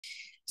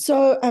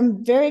So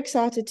I'm very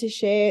excited to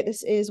share.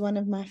 This is one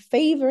of my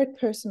favorite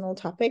personal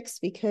topics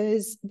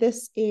because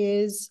this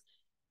is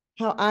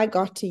how I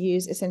got to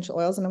use essential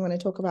oils. And I'm going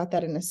to talk about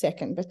that in a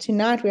second. But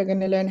tonight we're going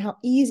to learn how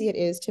easy it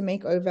is to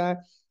make over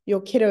your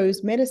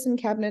kiddos' medicine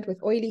cabinet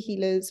with oily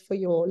healers for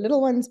your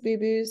little ones'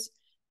 boo-boos,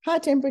 high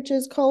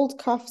temperatures, colds,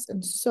 coughs,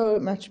 and so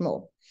much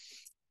more.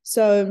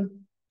 So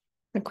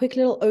a quick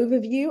little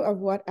overview of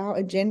what our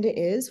agenda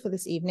is for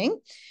this evening.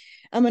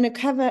 I'm going to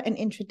cover an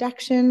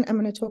introduction. I'm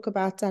going to talk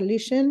about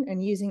dilution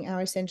and using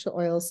our essential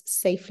oils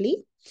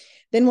safely.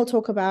 Then we'll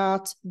talk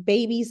about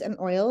babies and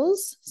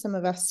oils. Some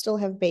of us still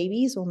have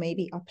babies or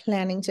maybe are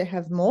planning to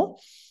have more.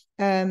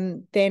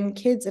 Then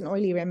kids and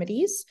oily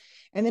remedies.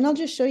 And then I'll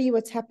just show you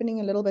what's happening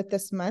a little bit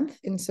this month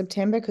in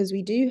September, because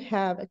we do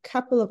have a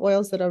couple of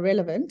oils that are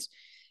relevant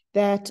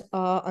that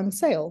are on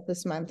sale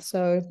this month.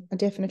 So I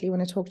definitely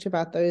want to talk to you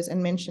about those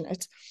and mention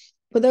it.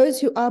 For those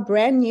who are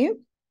brand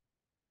new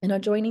and are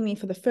joining me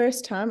for the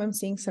first time, I'm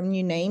seeing some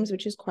new names,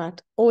 which is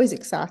quite always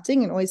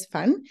exciting and always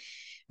fun.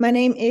 My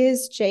name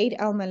is Jade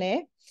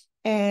Almaleh,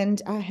 and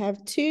I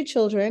have two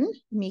children,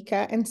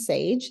 Mika and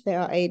Sage. They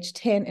are aged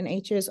 10 and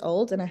 8 years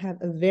old, and I have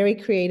a very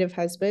creative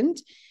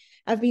husband.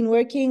 I've been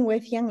working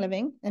with Young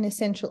Living and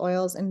essential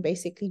oils and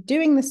basically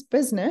doing this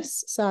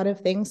business side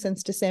of things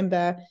since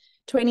December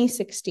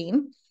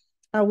 2016.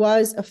 I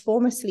was a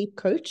former sleep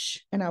coach,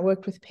 and I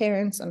worked with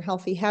parents on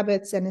healthy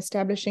habits and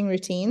establishing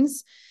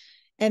routines.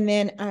 And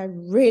then I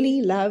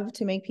really love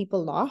to make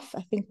people laugh.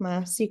 I think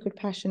my secret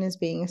passion is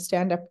being a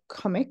stand-up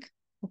comic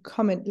or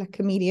like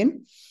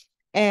comedian.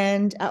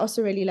 And I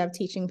also really love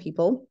teaching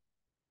people.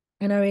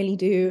 And I really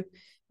do.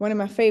 One of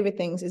my favorite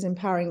things is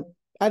empowering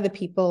other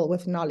people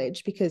with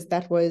knowledge, because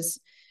that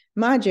was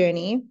my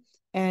journey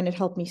and it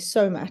helped me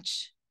so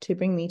much to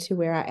bring me to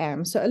where I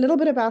am. So a little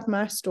bit about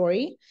my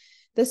story.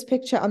 This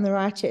picture on the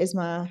right here is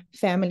my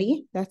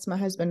family. That's my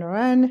husband,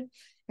 Oran,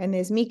 and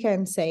there's Mika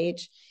and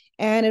Sage.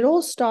 And it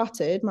all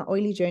started, my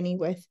oily journey,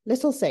 with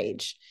little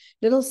Sage.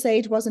 Little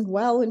Sage wasn't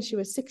well when she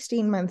was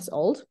 16 months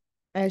old,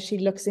 as she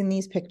looks in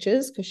these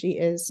pictures, because she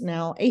is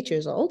now 8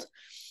 years old.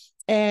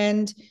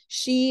 And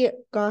she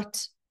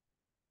got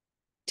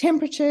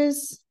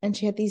temperatures and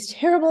she had these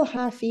terrible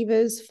high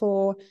fevers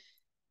for,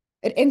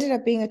 it ended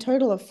up being a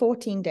total of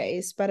 14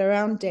 days. But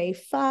around day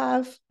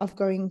 5 of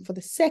going for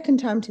the second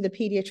time to the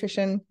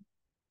pediatrician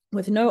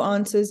with no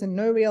answers and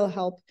no real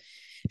help,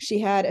 she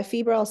had a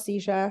febrile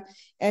seizure,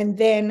 and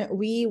then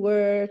we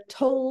were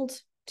told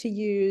to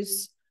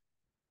use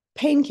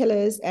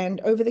painkillers and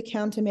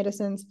over-the-counter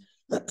medicines,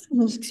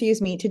 excuse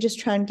me, to just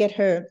try and get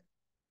her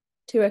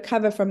to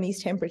recover from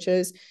these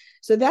temperatures.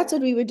 So that's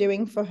what we were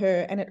doing for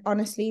her, and it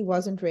honestly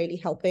wasn't really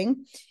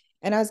helping.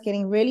 And I was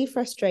getting really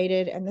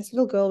frustrated, and this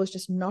little girl was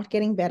just not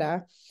getting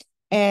better.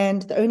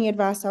 And the only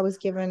advice I was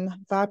given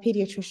by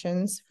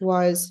pediatricians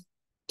was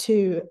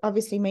to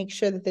obviously make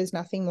sure that there's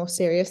nothing more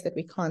serious that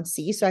we can't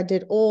see. So I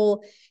did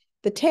all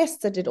the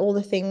tests, I did all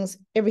the things,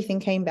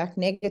 everything came back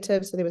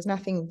negative. So there was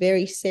nothing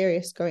very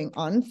serious going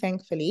on,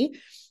 thankfully,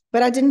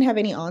 but I didn't have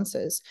any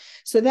answers.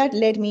 So that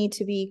led me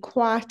to be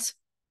quite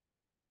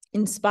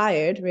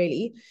inspired,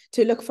 really,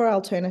 to look for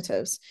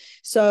alternatives.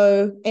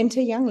 So enter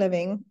Young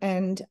Living,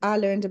 and I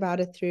learned about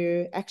it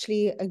through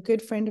actually a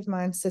good friend of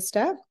mine's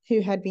sister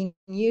who had been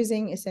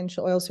using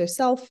essential oils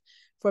herself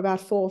for about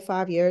 4 or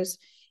 5 years.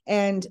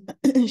 And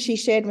she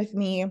shared with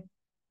me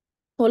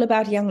all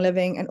about Young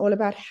Living and all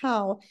about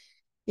how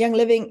Young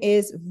Living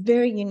is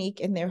very unique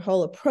in their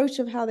whole approach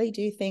of how they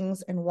do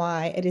things, and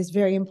why it is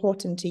very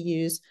important to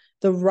use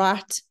the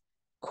right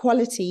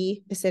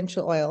quality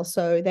essential oil.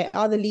 So they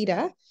are the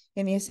leader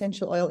in the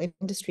essential oil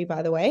industry,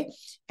 by the way,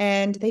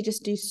 and they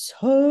just do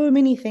so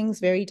many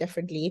things very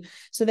differently.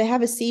 So they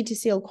have a seed to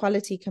seal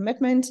quality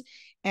commitment.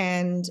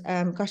 And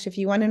gosh, if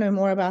you want to know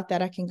more about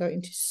that, I can go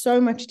into so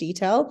much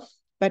detail.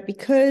 But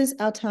because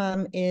our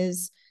time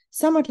is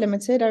somewhat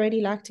limited, I really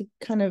like to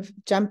kind of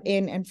jump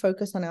in and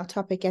focus on our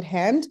topic at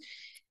hand.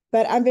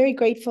 But I'm very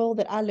grateful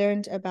that I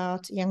learned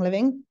about Young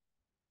Living,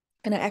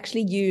 and I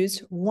actually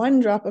used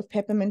 1 drop of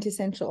peppermint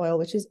essential oil,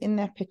 which is in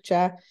that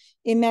picture,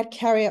 in that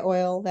carrier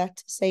oil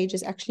that Sage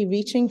is actually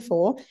reaching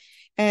for.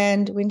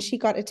 And when she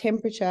got a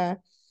temperature,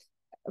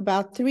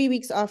 about 3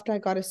 weeks after I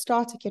got a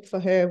starter kit for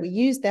her, we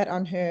used that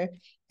on her,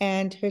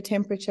 and her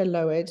temperature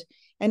lowered.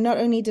 And not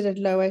only did it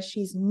lower,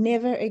 she's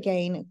never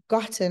again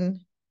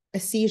gotten a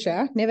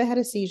seizure, never had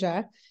a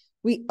seizure.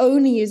 We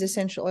only use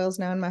essential oils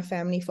now in my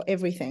family for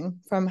everything,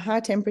 from high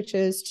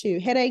temperatures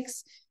to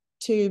headaches,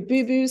 to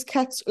boo-boos,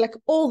 cuts, like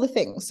all the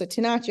things. So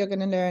tonight you're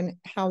going to learn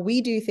how we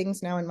do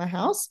things now in my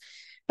house.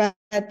 But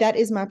that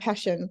is my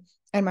passion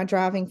and my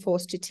driving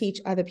force to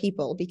teach other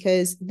people,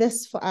 because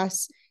this for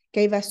us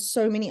gave us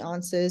so many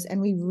answers,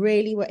 and we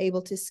really were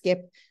able to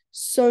skip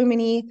so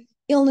many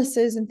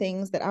illnesses and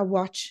things that I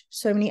watch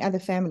so many other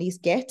families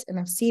get, and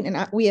I've seen,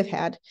 and we have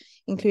had,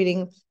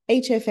 including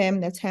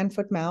HFM, that's hand,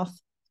 foot, mouth,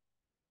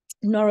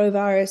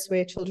 norovirus,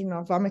 where children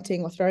are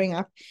vomiting or throwing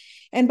up.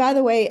 And by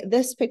the way,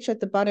 this picture at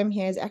the bottom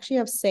here is actually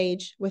of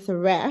Sage with a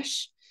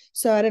rash.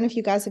 So I don't know if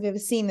you guys have ever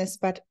seen this,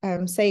 but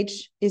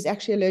Sage is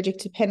actually allergic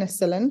to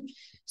penicillin.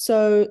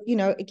 So, you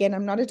know, again,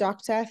 I'm not a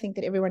doctor. I think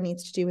that everyone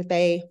needs to do what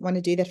they want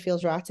to do that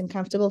feels right and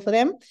comfortable for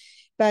them.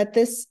 But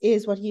this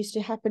is what used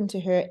to happen to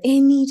her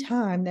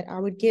anytime that I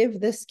would give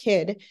this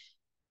kid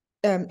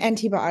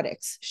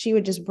antibiotics. She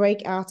would just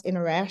break out in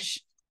a rash,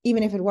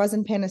 even if it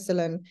wasn't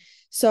penicillin.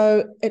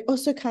 So it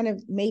also kind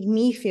of made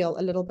me feel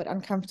a little bit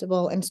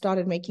uncomfortable and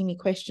started making me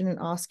question and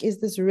ask, is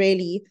this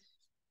really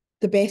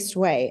the best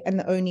way and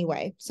the only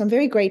way? So I'm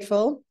very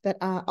grateful that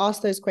I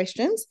asked those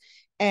questions,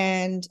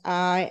 and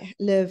I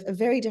live a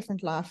very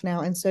different life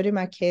now, and so do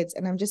my kids.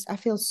 And I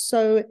feel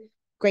so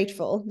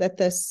grateful that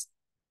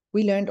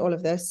we learned all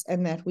of this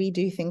and that we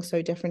do things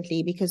so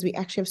differently, because we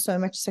actually have so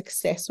much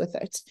success with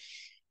it.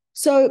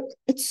 So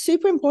it's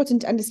super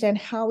important to understand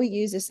how we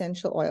use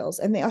essential oils.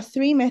 And there are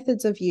 3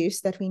 methods of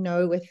use that we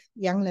know with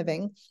Young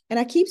Living. And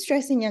I keep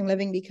stressing Young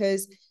Living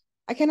because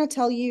I cannot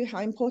tell you how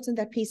important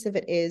that piece of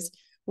it is,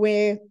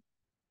 where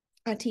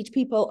I teach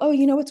people, oh,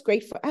 you know what's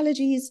great for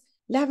allergies?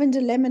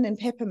 Lavender, lemon, and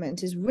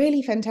peppermint is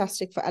really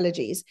fantastic for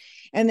allergies.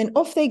 And then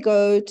off they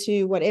go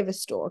to whatever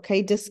store,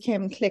 okay,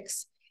 Dischem,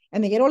 Clicks,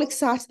 and they get all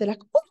excited. They're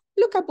like, oh,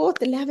 look, I bought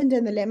the lavender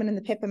and the lemon and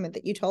the peppermint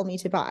that you told me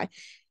to buy.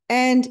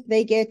 And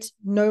they get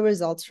no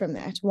results from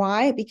that.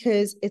 Why?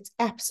 Because it's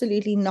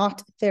absolutely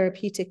not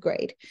therapeutic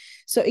grade.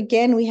 So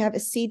again, we have a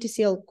seed to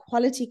seal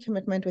quality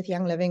commitment with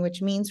Young Living,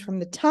 which means from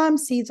the time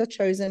seeds are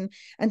chosen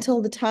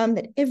until the time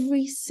that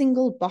every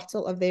single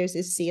bottle of theirs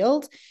is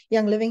sealed,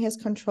 Young Living has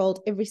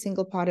controlled every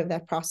single part of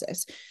that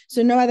process.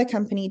 So no other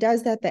company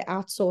does that. They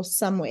outsource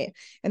somewhere.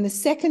 And the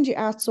second you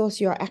outsource,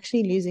 you are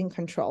actually losing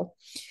control.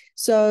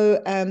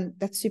 So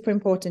that's super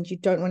important. You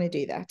don't want to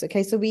do that.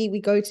 Okay, so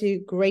we go to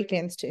great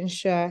lengths to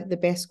ensure the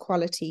best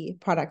quality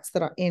products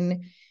that are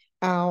in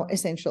our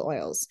essential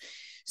oils.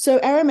 So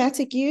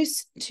aromatic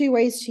use, 2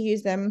 ways to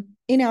use them: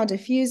 in our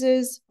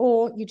diffusers,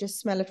 or you just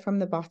smell it from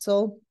the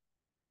bottle.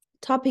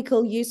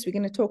 Topical use, we're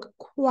going to talk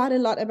quite a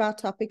lot about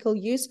topical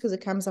use because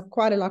it comes up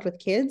quite a lot with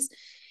kids.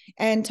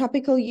 And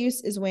topical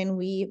use is when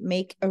we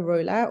make a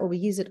roller or we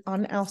use it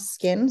on our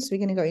skin. So we're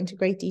going to go into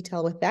great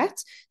detail with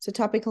that. So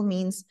topical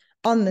means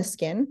on the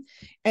skin.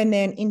 And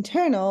then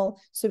internal,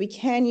 so we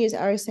can use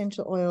our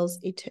essential oils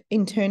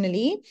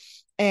internally.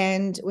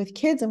 And with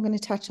kids, I'm going to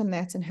touch on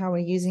that and how we're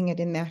using it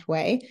in that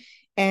way.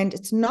 And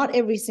it's not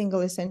every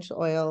single essential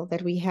oil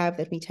that we have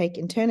that we take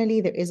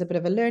internally. There is a bit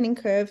of a learning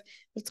curve.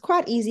 It's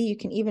quite easy. You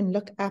can even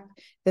look up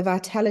the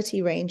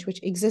Vitality range,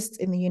 which exists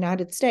in the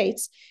United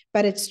States,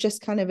 but it's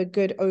just kind of a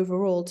good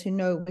overall to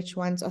know which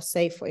ones are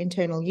safe for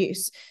internal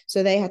use.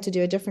 So they had to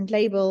do a different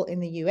label in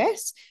the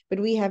US, but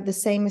we have the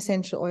same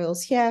essential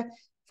oils here.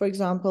 For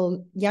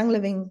example, Young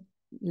Living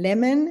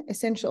lemon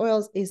essential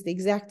oils is the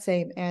exact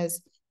same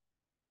as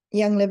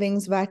Young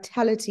Living's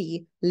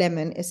Vitality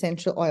lemon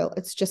essential oil.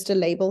 It's just a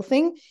label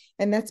thing.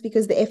 And that's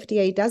because the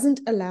FDA doesn't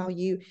allow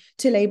you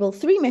to label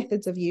 3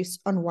 methods of use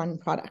on one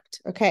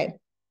product. Okay.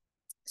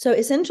 So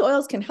essential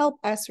oils can help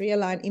us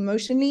realign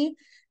emotionally,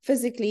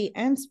 physically,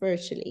 and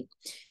spiritually.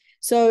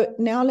 So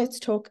now let's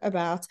talk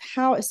about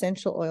how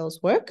essential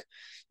oils work.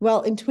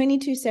 Well, in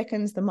 22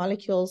 seconds, the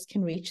molecules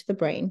can reach the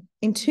brain.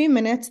 In 2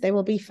 minutes, they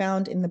will be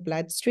found in the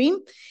bloodstream.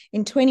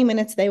 In 20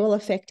 minutes, they will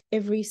affect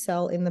every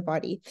cell in the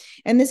body.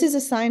 And this is a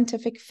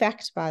scientific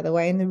fact, by the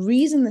way. And the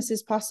reason this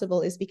is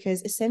possible is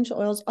because essential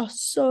oils are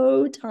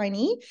so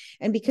tiny,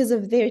 and because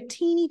of their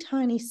teeny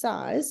tiny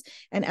size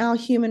and our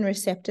human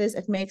receptors,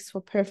 it makes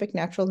for perfect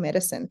natural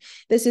medicine.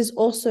 This is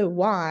also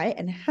why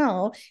and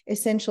how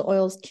essential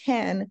oils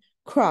can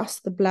cross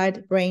the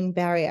blood-brain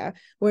barrier,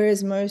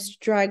 whereas most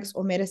drugs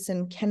or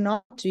medicine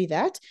cannot do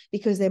that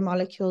because their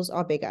molecules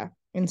are bigger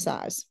in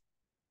size.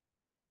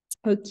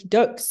 Okie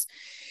dokes.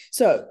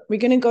 So we're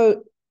going to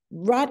go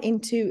right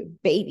into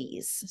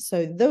babies.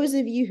 So those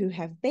of you who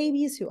have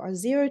babies who are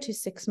 0 to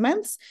 6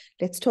 months,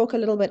 let's talk a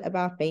little bit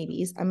about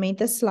babies. I made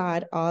this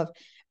slide of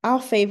our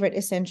favorite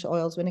essential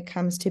oils when it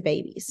comes to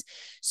babies.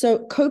 So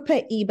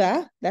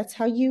Copaiba, that's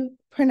how you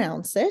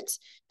pronounce it,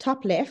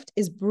 top left,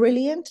 is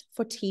brilliant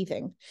for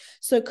teething.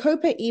 So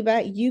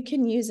Copaiba, you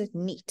can use it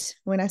neat.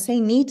 When I say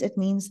neat, it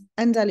means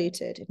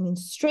undiluted. It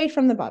means straight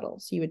from the bottle.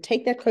 So you would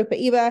take that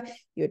Copaiba,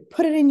 you would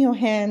put it in your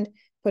hand,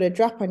 put a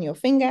drop on your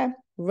finger,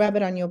 rub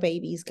it on your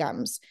baby's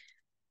gums.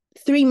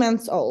 3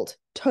 months old,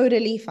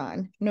 totally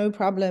fine, no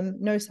problem,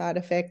 no side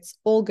effects,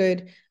 all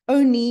good,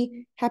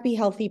 only happy,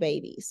 healthy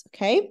babies,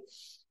 okay?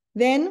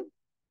 Then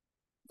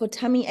for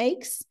tummy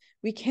aches,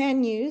 we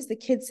can use the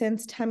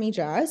KidSense tummy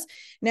jars.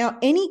 Now,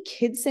 any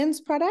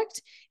KidSense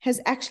product has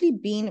actually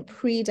been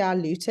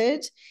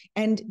pre-diluted,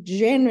 and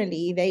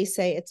generally they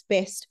say it's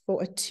best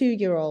for a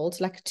 2-year-old,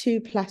 like a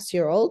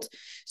 2+-year-old.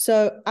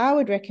 So I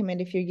would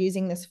recommend, if you're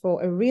using this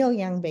for a real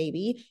young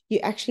baby, you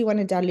actually want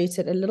to dilute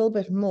it a little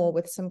bit more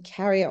with some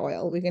carrier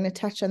oil. We're going to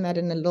touch on that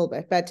in a little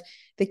bit, but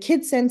the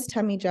KidSense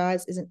tummy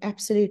jars is an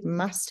absolute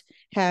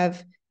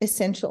must-have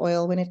essential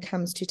oil when it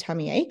comes to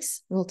tummy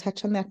aches. We'll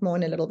touch on that more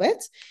in a little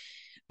bit.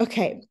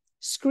 Okay,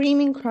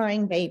 screaming,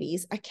 crying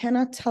babies. I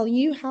cannot tell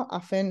you how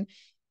often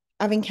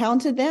I've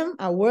encountered them.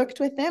 I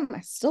worked with them. I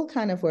still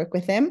kind of work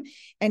with them.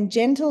 And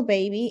Gentle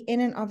Baby in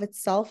and of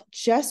itself,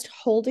 just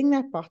holding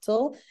that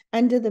bottle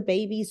under the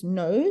baby's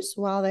nose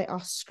while they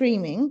are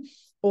screaming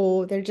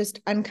or they're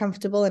just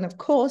uncomfortable. And of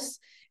course,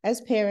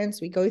 as parents,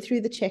 we go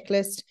through the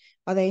checklist.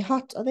 Are they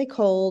hot? Are they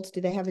cold?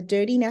 Do they have a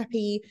dirty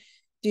nappy?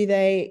 Do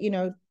they,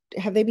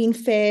 have they been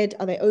fed?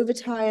 Are they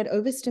overtired,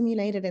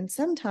 overstimulated? And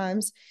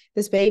sometimes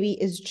this baby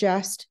is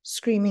just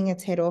screaming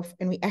its head off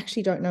and we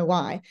actually don't know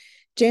why.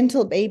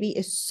 Gentle Baby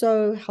is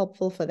so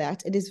helpful for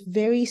that. It is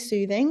very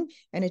soothing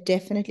and it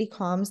definitely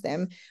calms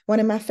them.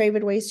 One of my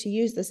favorite ways to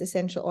use this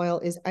essential oil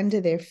is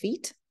under their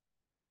feet.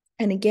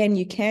 And again,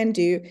 you can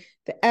do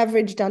the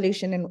average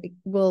dilution, and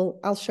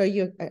I'll show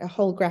you a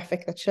whole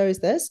graphic that shows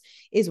this,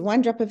 is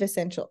 1 drop of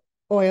essential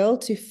oil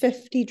to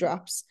 50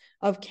 drops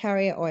of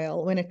carrier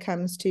oil when it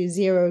comes to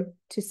 0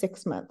 to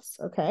 6 months,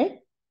 okay?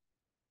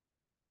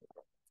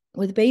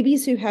 With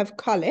babies who have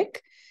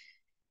colic,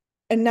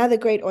 another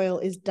great oil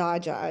is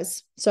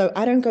Dajaz. So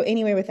I don't go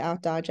anywhere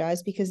without Dajaz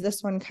because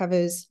this one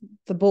covers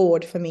the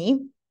board for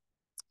me.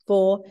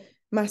 For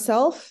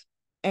myself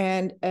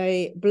and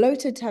a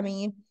bloated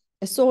tummy,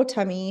 a sore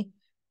tummy,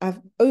 I've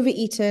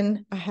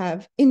overeaten, I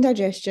have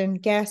indigestion,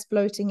 gas,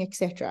 bloating,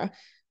 etc.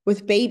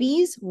 With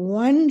babies,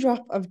 1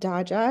 drop of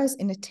Dajaz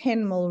in a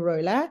 10 ml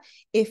roller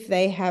if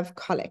they have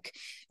colic.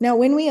 Now,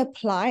 when we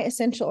apply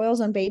essential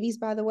oils on babies,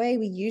 by the way,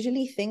 we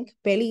usually think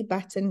belly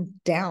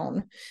button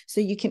down.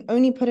 So you can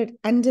only put it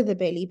under the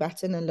belly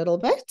button a little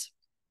bit.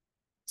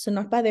 So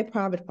not by their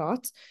private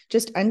parts,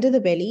 just under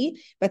the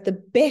belly. But the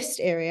best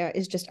area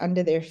is just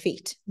under their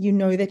feet. You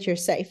know that you're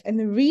safe. And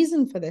the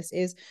reason for this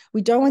is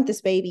we don't want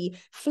this baby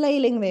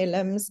flailing their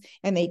limbs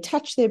and they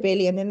touch their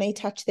belly and then they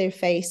touch their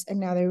face. And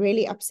now they're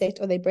really upset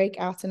or they break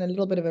out in a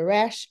little bit of a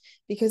rash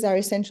because our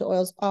essential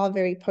oils are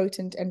very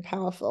potent and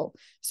powerful.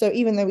 So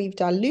even though we've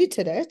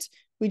diluted it,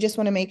 we just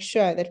want to make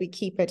sure that we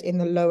keep it in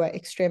the lower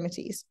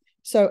extremities.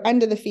 So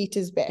under the feet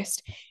is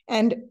best.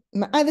 And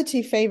my other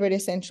 2 favorite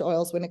essential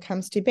oils when it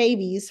comes to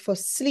babies for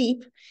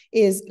sleep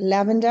is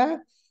lavender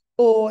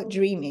or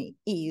Dream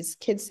Ease,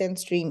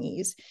 KidSense Dream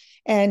Ease.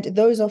 And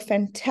those are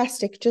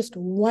fantastic. Just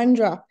 1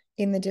 drop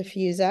in the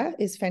diffuser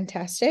is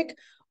fantastic,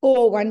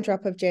 or 1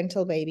 drop of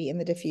Gentle Baby in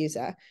the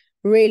diffuser.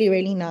 Really,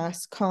 really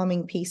nice,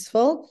 calming,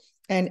 peaceful,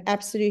 and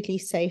absolutely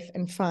safe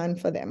and fun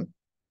for them.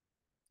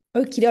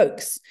 Okie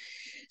dokes.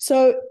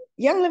 So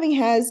Young Living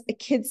has a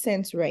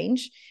KidSense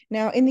range.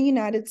 Now, in the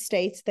United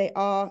States, they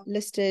are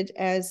listed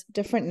as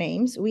different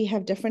names. We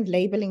have different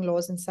labeling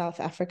laws in South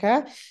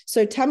Africa.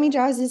 So Tummy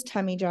Jars is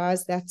Tummy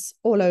Jars. That's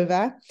all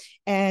over.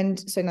 And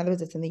so in other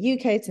words, it's in the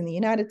UK, it's in the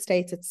United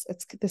States.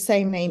 It's the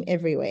same name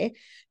everywhere.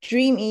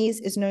 Dream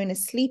Ease is known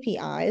as Sleepy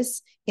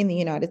Eyes in the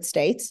United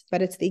States,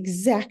 but it's the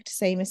exact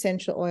same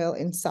essential oil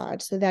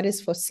inside. So that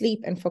is for sleep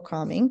and for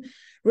calming.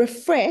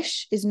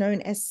 Refresh is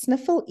known as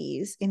Sniffle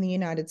Ease in the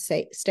United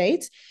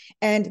States,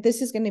 and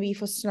this is going to be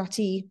for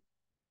snotty,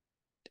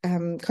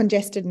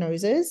 congested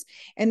noses.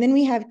 And then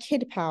we have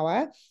Kid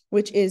Power,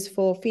 which is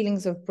for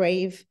feelings of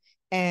brave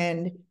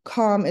and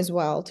calm as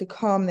well, to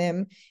calm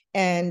them.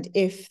 And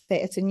if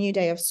it's a new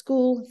day of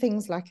school,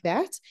 things like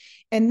that.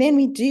 And then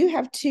we do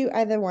have 2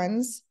 other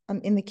ones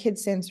in the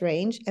KidSense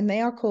range, and they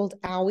are called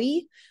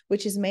Owie,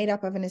 which is made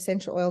up of an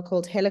essential oil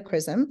called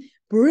helichrysum.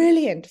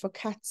 Brilliant for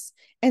cuts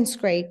and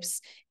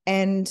scrapes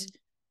and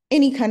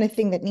any kind of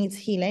thing that needs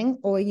healing,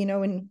 or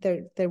when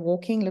they're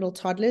walking, little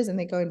toddlers, and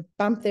they go and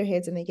bump their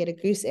heads and they get a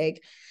goose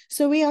egg.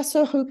 So we are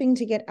so hoping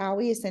to get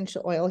Owie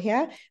essential oil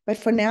here, but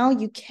for now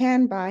you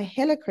can buy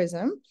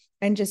helichrysum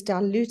and just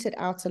dilute it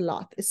out a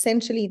lot.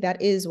 Essentially,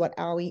 that is what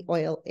Owie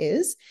oil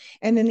is.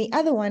 And then the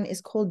other one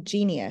is called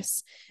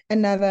Genius,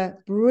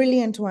 another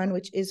brilliant one,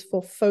 which is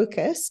for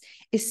focus,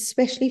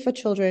 especially for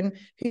children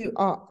who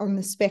are on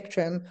the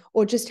spectrum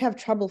or just have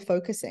trouble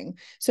focusing.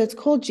 So it's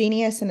called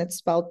Genius, and it's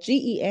spelled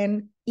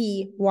Geneus.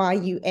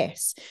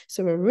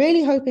 So we're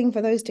really hoping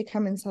for those to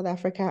come in South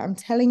Africa. I'm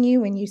telling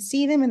you, when you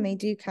see them and they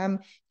do come,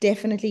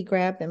 definitely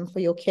grab them for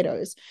your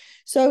kiddos.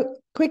 So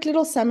quick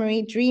little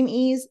summary: Dream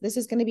Ease, this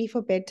is going to be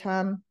for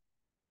bedtime.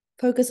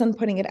 Focus on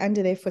putting it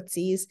under their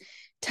footsies.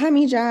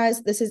 Tummy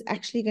Jars, this is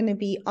actually going to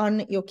be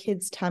on your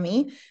kid's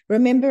tummy.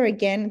 Remember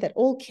again that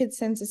all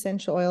KidSense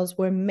essential oils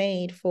were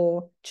made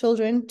for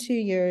children 2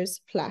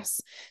 years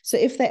plus. So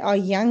if they are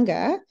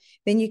younger,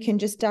 then you can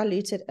just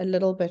dilute it a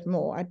little bit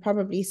more. I'd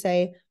probably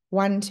say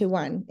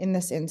 1-to-1 in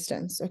this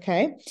instance,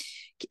 okay?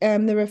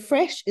 The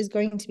Refresh is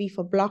going to be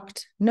for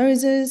blocked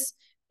noses,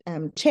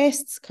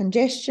 chests,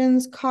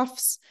 congestions,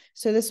 coughs.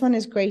 So this one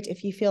is great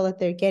if you feel that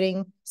they're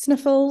getting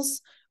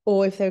sniffles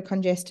or if they're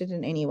congested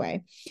in any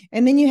way.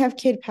 And then you have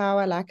Kid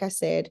Power, like I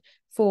said,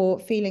 for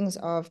feelings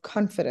of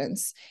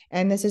confidence.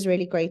 And this is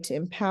really great to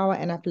empower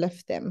and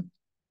uplift them.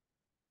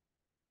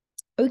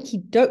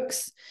 Okie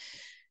dokes.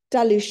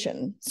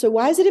 Dilution. So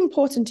why is it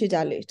important to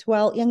dilute?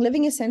 Well, Young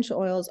Living essential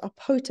oils are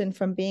potent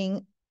from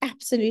being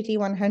absolutely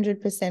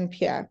 100%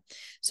 pure.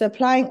 So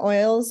applying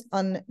oils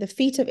on the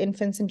feet of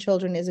infants and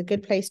children is a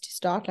good place to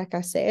start, like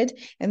I said,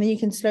 and then you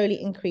can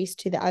slowly increase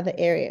to the other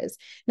areas.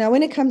 Now,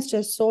 when it comes to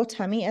a sore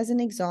tummy, as an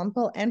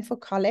example, and for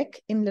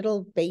colic in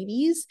little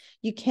babies,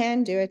 you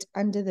can do it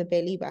under the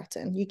belly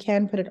button. You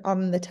can put it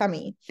on the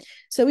tummy.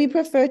 So we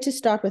prefer to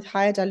start with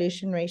higher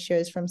dilution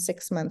ratios from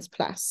 6 months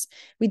plus.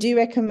 We do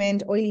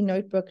recommend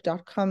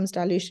oilynotebook.com's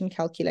dilution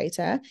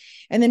calculator.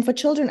 And then for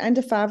children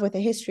under 5 with a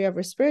history of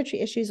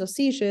respiratory issues or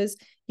seizures,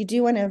 you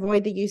do want to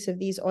avoid the use of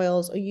these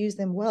oils or use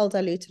them well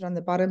diluted on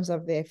the bottoms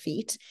of their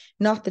feet,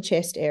 not the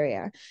chest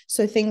area.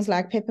 So things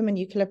like peppermint,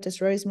 eucalyptus,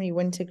 rosemary,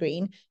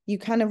 wintergreen, you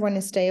kind of want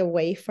to stay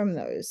away from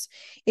those.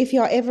 If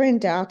you're ever in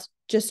doubt,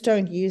 just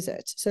don't use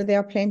it. So there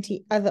are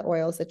plenty other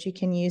oils that you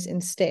can use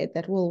instead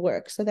that will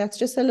work. So that's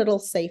just a little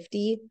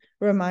safety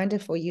reminder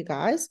for you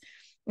guys.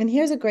 And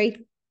here's a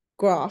great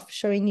graph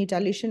showing you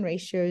dilution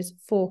ratios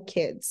for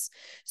kids.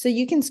 So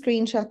you can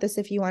screenshot this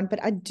if you want,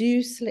 but I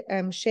do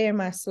share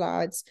my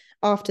slides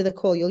after the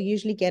call. You'll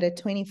usually get it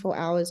 24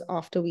 hours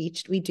after we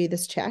do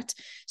this chat.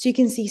 So you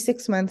can see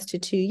 6 months to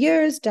 2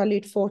 years,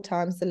 dilute 4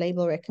 times the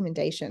label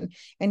recommendation.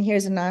 And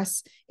here's a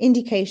nice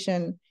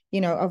indication,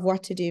 of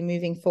what to do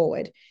moving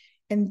forward.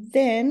 And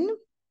then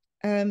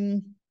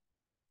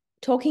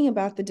talking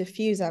about the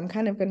diffuser, I'm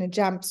kind of going to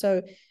jump.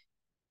 So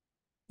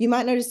you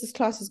might notice this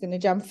class is going to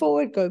jump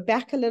forward, go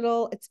back a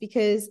little. It's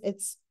because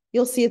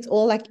you'll see it's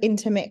all like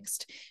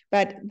intermixed.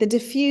 But the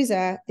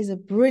diffuser is a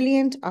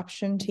brilliant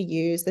option to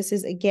use. This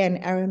is,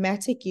 again,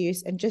 aromatic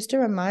use. And just a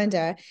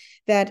reminder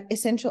that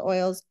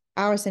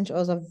our essential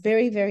oils are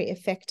very, very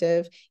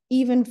effective,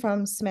 even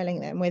from smelling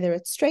them, whether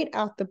it's straight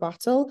out the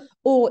bottle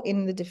or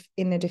in the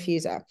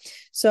diffuser.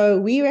 So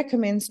we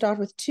recommend start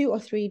with 2 or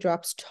 3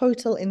 drops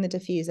total in the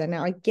diffuser.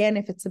 Now, again,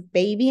 if it's a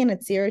baby and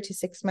it's 0 to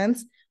 6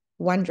 months,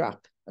 1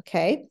 drop.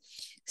 Okay,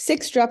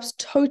 6 drops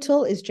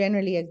total is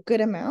generally a good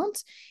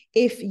amount.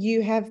 If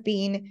you have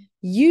been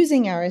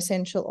using our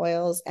essential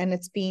oils and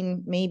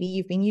maybe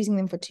you've been using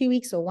them for 2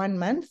 weeks or 1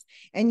 month,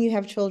 and you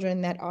have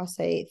children that are,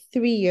 say,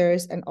 3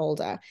 years and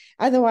older.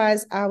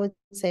 Otherwise, I would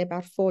say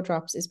about 4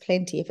 drops is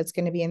plenty if it's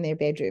going to be in their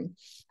bedroom.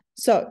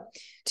 So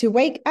to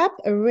wake up,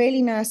 a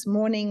really nice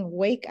morning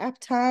wake up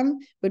time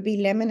would be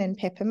lemon and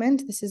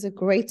peppermint. This is a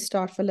great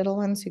start for little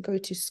ones who go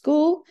to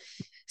school.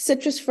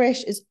 Citrus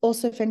fresh is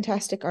also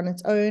fantastic on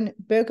its own.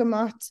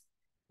 Bergamot,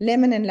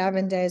 lemon and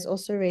lavender is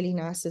also really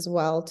nice as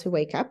well to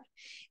wake up.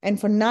 And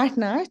for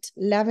night,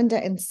 lavender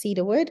and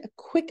cedarwood. A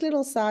quick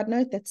little side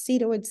note that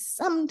cedarwood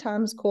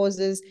sometimes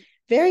causes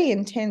very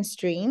intense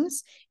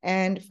dreams.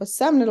 And for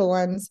some little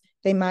ones,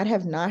 they might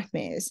have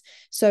nightmares.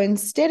 So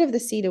instead of the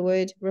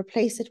cedarwood,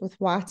 replace it with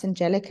white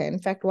angelica. In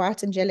fact,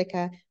 white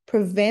angelica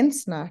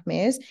prevents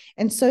nightmares,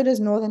 and so does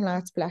Northern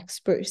Lights black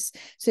spruce.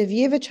 So if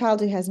you have a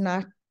child who has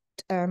night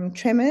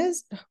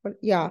tremors,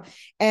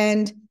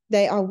 and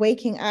they are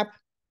waking up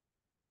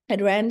at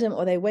random,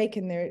 or they wake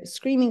and they're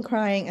screaming,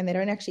 crying, and they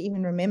don't actually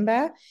even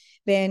remember,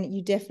 then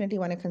you definitely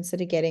want to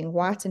consider getting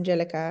white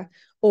angelica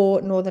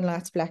or Northern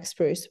Lights black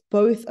spruce.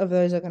 Both of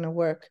those are going to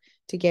work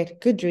to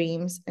get good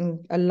dreams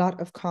and a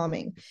lot of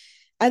calming.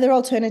 Other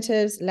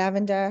alternatives: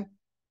 lavender,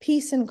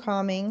 peace and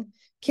calming,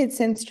 Kid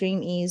Sense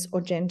Dream Ease,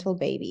 or Gentle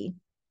Baby.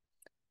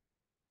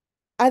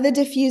 Other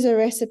diffuser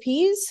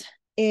recipes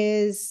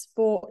is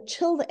for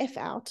chill the F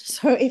out.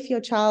 So if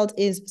your child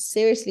is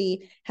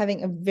seriously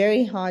having a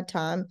very hard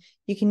time,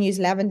 you can use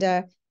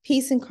lavender,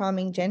 peace and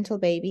calming, Gentle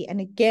Baby. And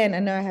again, I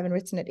know I haven't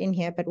written it in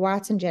here, but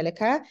white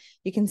angelica,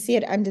 you can see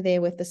it under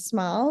there with the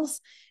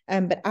smiles.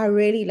 But I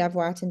really love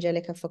white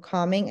angelica for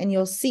calming, and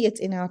you'll see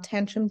it in our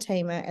tantrum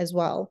tamer as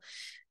well.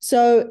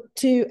 So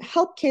to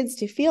help kids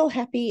to feel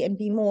happy and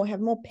have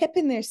more pep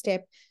in their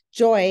step,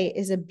 Joy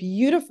is a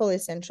beautiful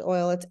essential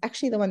oil. It's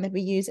actually the one that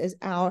we use as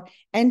our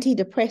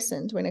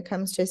antidepressant when it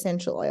comes to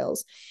essential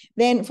oils.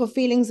 Then for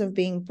feelings of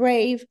being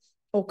brave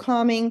or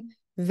calming,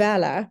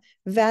 Valor.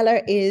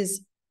 Valor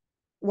is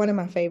one of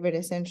my favorite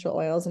essential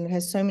oils, and it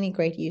has so many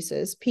great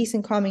uses. Peace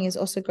and calming is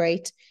also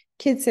great.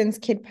 Kid Sense,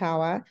 Kid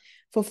Power.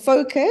 For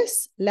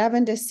focus,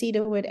 lavender,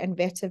 cedarwood, and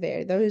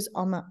vetiver. Those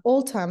are my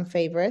all-time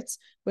favorites.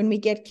 When we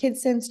get Kid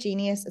Sense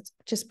Genius, it's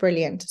just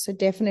brilliant. So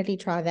definitely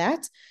try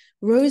that.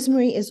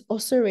 Rosemary is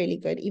also really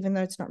good, even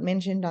though it's not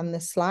mentioned on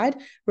this slide.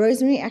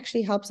 Rosemary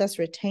actually helps us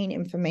retain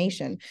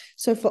information.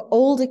 So for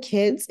older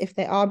kids, if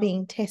they are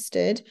being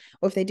tested,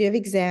 or if they do have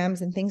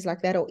exams and things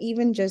like that, or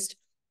even just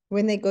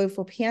when they go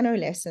for piano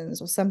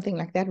lessons or something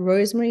like that,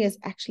 rosemary is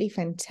actually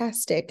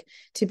fantastic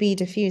to be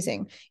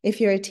diffusing. If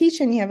you're a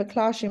teacher and you have a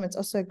classroom, it's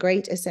also a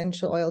great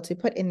essential oil to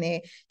put in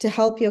there to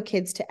help your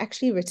kids to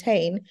actually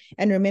retain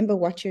and remember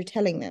what you're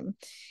telling them.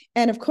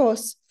 And of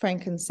course,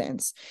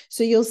 frankincense.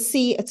 So you'll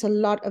see it's a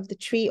lot of the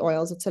tree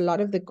oils. It's a lot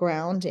of the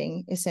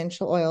grounding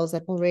essential oils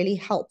that will really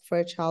help for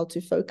a child to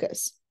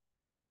focus.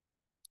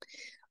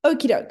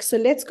 Okie doke. So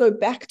let's go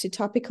back to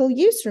topical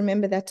use.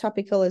 Remember that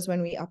topical is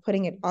when we are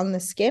putting it on the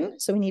skin.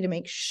 So we need to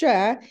make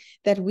sure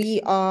that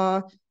we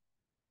are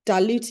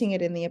diluting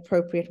it in the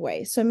appropriate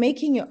way. So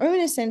making your own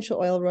essential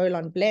oil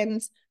roll-on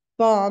blends,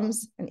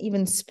 balms, and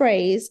even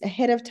sprays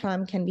ahead of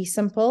time can be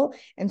simple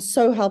and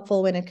so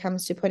helpful when it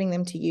comes to putting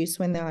them to use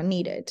when they are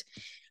needed.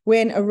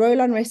 When a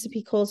roll-on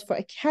recipe calls for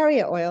a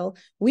carrier oil,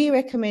 we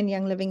recommend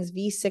Young Living's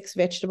V6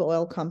 vegetable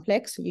oil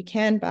complex. So you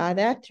can buy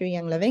that through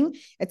Young Living.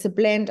 It's a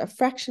blend of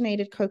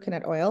fractionated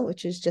coconut oil,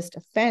 which is just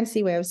a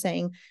fancy way of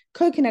saying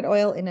coconut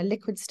oil in a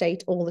liquid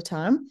state all the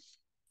time,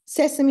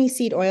 sesame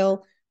seed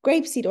oil,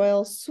 grapeseed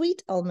oil,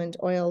 sweet almond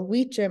oil,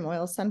 wheat germ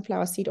oil,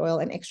 sunflower seed oil,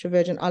 and extra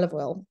virgin olive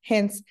oil.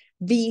 Hence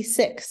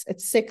V6.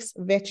 It's 6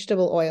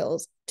 vegetable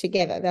oils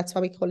together. That's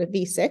why we call it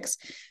V6.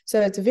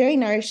 So it's very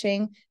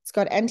nourishing. It's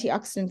got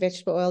antioxidant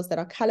vegetable oils that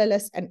are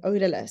colorless and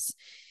odorless.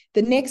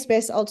 The next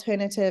best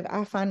alternative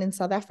I find in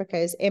South Africa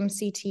is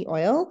MCT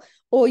oil,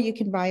 or you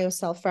can buy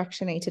yourself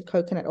fractionated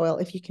coconut oil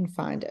if you can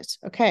find it.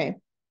 Okay.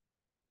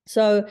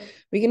 So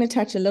we're going to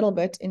touch a little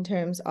bit in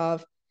terms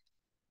of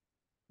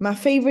my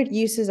favorite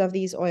uses of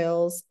these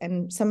oils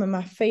and some of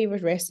my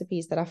favorite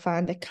recipes that I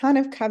find that kind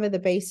of cover the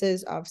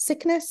bases of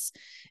sickness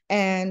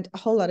and a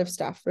whole lot of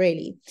stuff,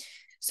 really.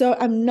 So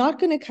I'm not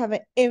going to cover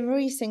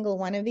every single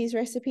one of these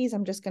recipes.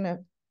 I'm just going to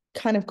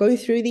kind of go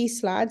through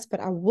these slides, but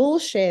I will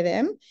share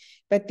them.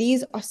 But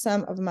these are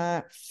some of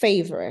my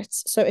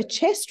favorites. So a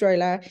chest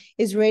roller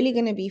is really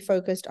going to be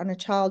focused on a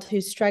child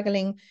who's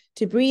struggling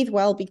to breathe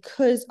well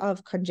because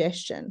of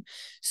congestion.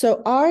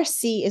 So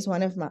RC is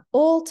one of my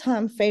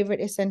all-time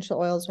favorite essential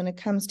oils when it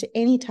comes to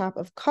any type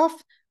of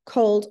cough,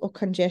 cold, or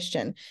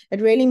congestion. It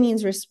really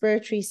means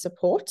respiratory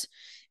support.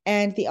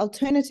 And the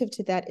alternative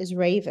to that is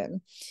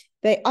Raven.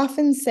 They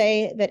often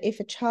say that if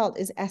a child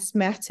is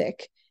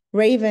asthmatic,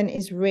 Raven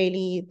is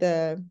really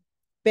the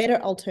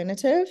better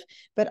alternative,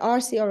 but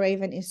RC or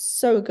Raven is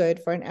so good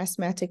for an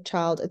asthmatic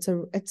child.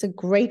 It's a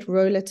great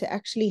roller to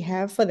actually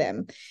have for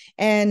them.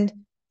 And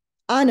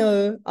I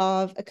know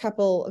of a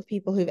couple of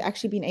people who've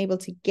actually been able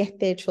to get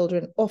their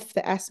children off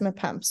the asthma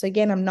pump. So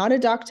again, I'm not a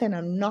doctor and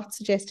I'm not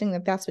suggesting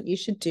that that's what you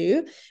should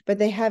do, but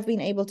they have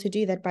been able to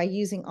do that by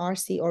using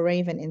RC or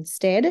Raven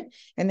instead.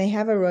 And they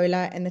have a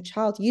roller and the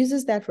child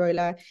uses that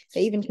roller.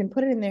 They even can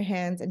put it in their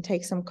hands and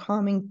take some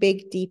calming,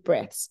 big, deep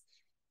breaths.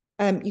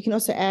 You can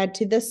also add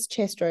to this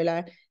chest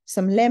roller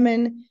some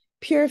lemon,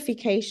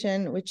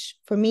 purification, which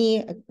for me,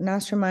 a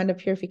nice reminder,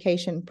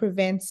 purification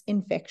prevents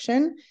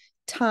infection,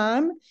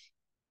 thyme,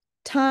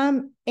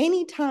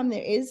 anytime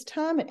there is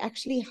thyme, it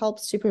actually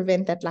helps to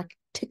prevent that like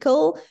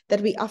tickle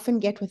that we often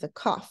get with a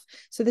cough.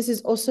 So this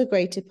is also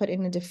great to put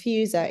in a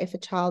diffuser if a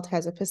child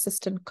has a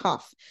persistent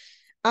cough.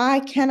 I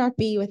cannot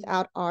be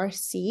without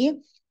RC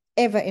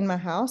ever in my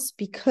house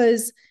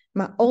because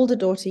my older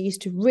daughter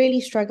used to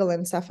really struggle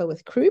and suffer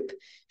with croup.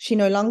 She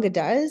no longer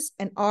does,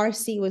 and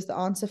RC was the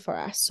answer for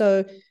us.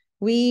 So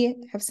we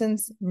have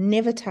since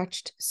never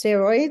touched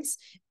steroids.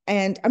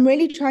 And I'm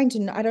really trying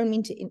to, I don't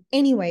mean to in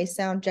any way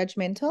sound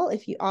judgmental.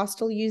 If you are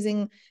still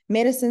using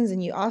medicines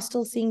and you are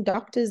still seeing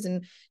doctors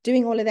and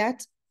doing all of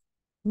that,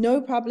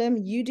 no problem.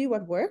 You do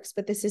what works.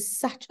 But this is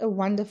such a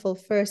wonderful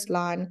first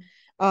line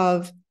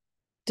of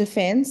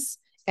defense.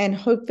 And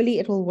hopefully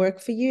it will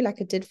work for you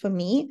like it did for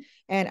me.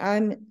 And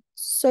I'm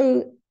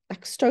so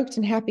like stoked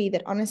and happy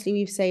that honestly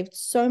we've saved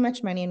so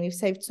much money and we've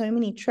saved so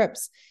many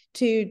trips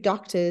to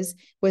doctors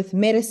with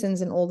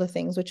medicines and all the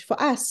things, which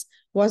for us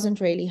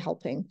wasn't really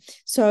helping.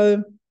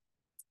 So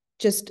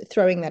just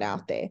throwing that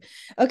out there.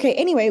 Okay,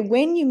 anyway,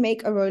 when you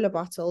make a roller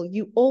bottle,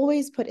 you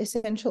always put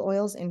essential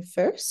oils in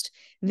first.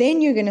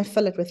 Then you're going to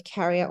fill it with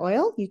carrier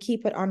oil. You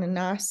keep it on a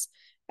nice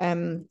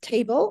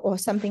table or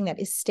something that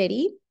is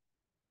steady.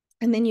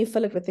 And then you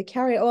fill it with the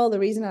carrier oil. The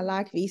reason I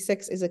like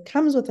V6 is it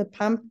comes with a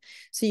pump.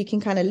 So you can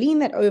kind of lean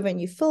that over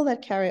and you fill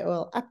that carrier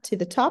oil up to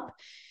the top.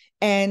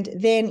 And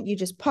then you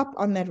just pop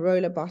on that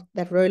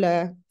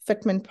roller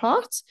fitment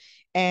part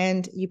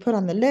and you put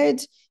on the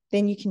lid.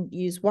 Then you can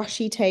use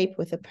washi tape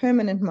with a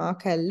permanent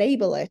marker,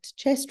 label it,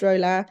 chest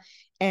roller.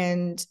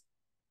 And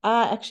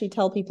I actually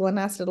tell people a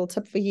nice little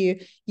tip for you.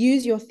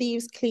 Use your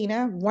thieves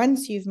cleaner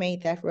once you've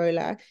made that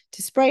roller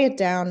to spray it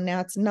down.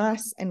 Now it's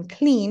nice and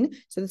clean,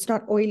 so it's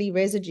not oily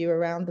residue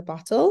around the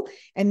bottle.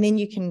 And then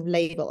you can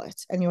label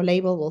it and your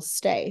label will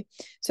stay.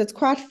 So it's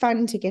quite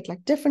fun to get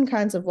like different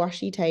kinds of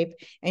washi tape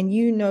and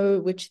you know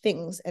which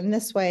things. And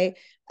this way,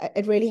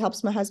 it really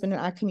helps my husband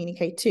and I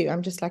communicate too.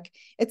 I'm just like,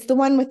 it's the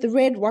one with the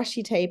red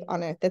washi tape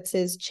on it that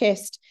says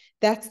chest.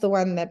 That's the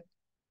one that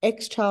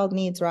X child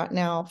needs right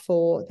now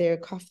for their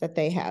cough that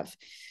they have.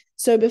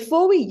 So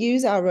before we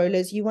use our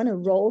rollers, you want to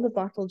roll the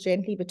bottle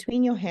gently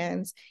between your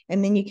hands,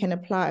 and then you can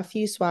apply a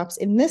few swipes,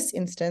 in this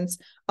instance,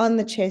 on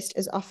the chest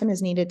as often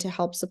as needed to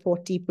help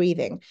support deep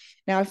breathing.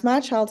 Now, if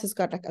my child has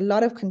got like a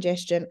lot of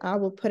congestion, I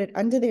will put it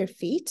under their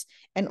feet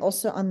and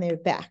also on their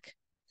back.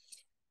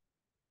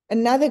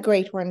 Another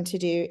great one to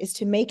do is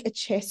to make a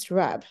chest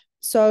rub.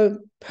 So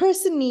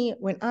personally,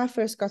 when I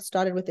first got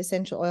started with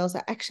essential oils,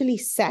 I actually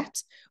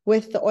sat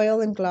with the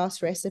oil and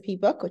glass recipe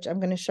book, which I'm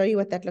going to show you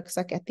what that looks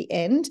like at the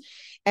end.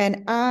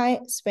 And I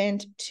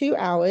spent 2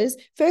 hours.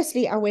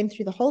 Firstly, I went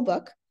through the whole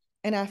book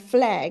and I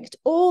flagged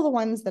all the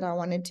ones that I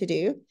wanted to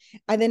do.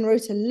 I then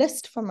wrote a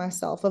list for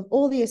myself of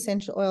all the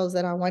essential oils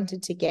that I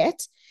wanted to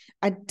get.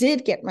 I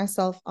did get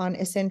myself on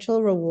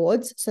essential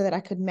rewards so that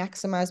I could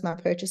maximize my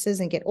purchases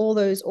and get all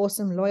those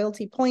awesome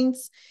loyalty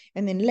points,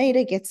 and then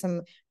later get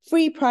some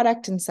free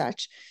product and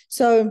such.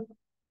 So,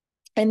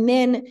 and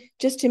then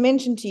just to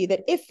mention to you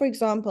that if, for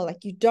example,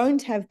 like you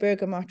don't have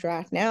bergamot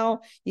right now,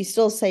 you're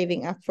still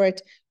saving up for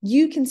it,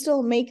 you can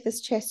still make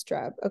this chest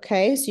rub,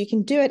 okay? So you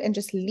can do it and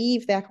just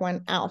leave that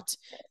one out.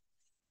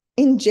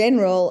 In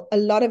general, a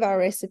lot of our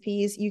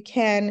recipes, you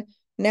can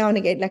now and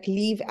again like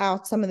leave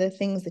out some of the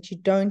things that you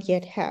don't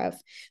yet have.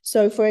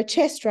 So for a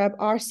chest rub,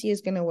 RC is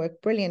going to work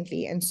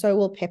brilliantly, and so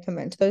will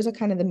peppermint. Those are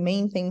kind of the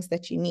main things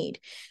that you need.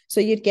 So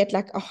you'd get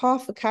like a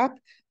half a cup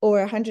or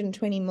a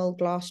 120 ml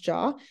glass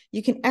jar.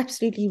 You can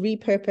absolutely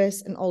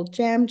repurpose an old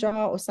jam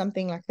jar or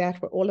something like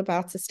that. We're all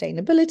about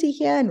sustainability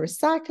here and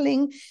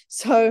recycling.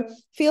 So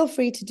feel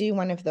free to do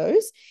one of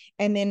those.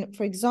 And then,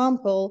 for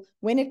example,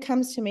 when it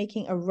comes to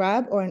making a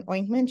rub or an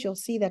ointment, you'll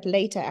see that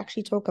later I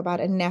actually talk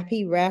about a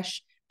nappy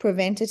rash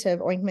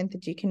preventative ointment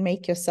that you can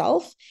make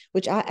yourself,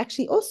 which I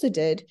actually also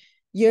did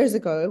years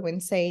ago when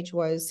Sage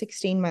was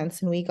 16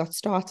 months and we got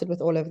started with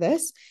all of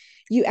this.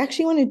 You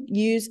actually want to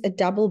use a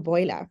double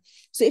boiler.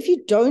 So if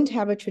you don't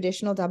have a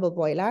traditional double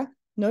boiler,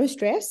 no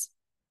stress.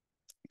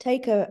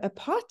 Take a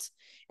pot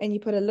and you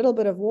put a little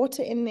bit of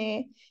water in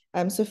there.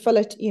 So fill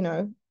it,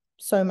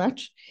 so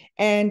much.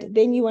 And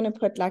then you want to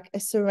put like a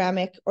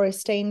ceramic or a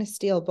stainless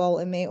steel bowl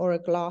in there, or a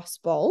glass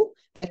bowl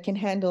that can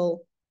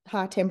handle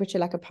high temperature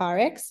like a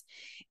Pyrex.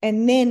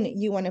 And then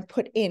you want to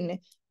put in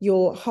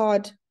your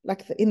hard,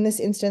 like in this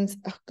instance,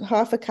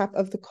 half a cup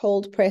of the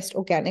cold pressed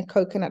organic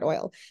coconut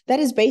oil. That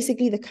is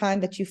basically the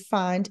kind that you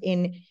find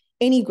in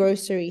any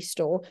grocery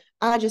store.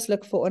 I just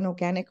look for an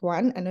organic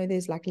one. I know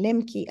there's like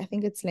Lemke, I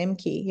think it's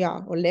Lemke, yeah,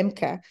 or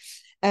Lemke.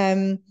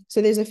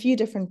 So there's a few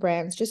different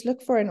brands. Just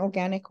look for an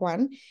organic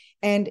one,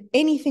 and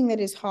anything that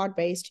is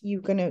hard-based,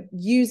 you're going to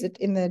use it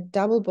in the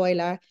double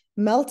boiler,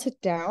 melt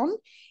it down,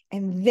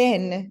 and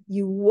then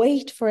you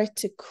wait for it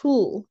to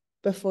cool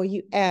before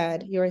you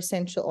add your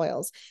essential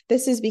oils.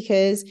 This is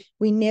because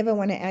we never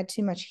want to add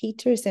too much heat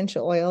to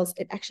essential oils.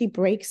 It actually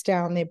breaks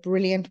down their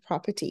brilliant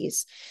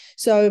properties.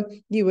 So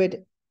you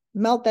would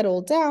melt that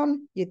all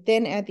down. You'd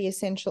then add the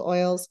essential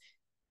oils,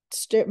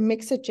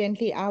 mix it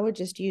gently. I would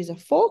just use a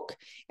fork.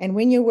 And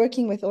when you're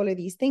working with all of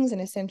these things and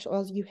essential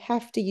oils, you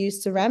have to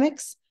use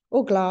ceramics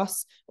or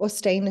glass or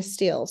stainless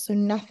steel. So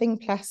nothing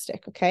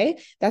plastic, okay?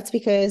 That's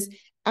because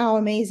our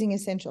amazing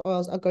essential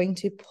oils are going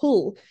to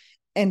pull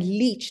and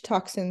leach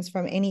toxins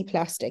from any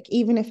plastic.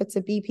 Even if it's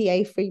a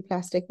BPA-free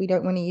plastic, we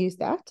don't want to use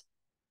that.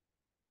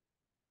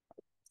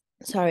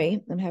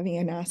 Sorry, I'm having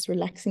a nice,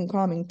 relaxing,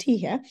 calming tea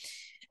here.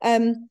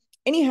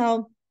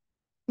 Anyhow,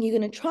 you're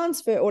going to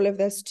transfer all of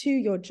this to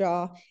your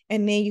jar,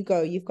 and there you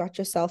go. You've got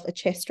yourself a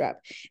chest rub.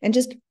 And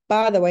just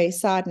by the way,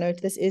 side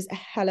note, this is a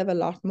hell of a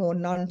lot more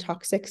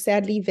non-toxic.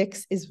 Sadly,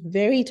 Vicks is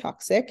very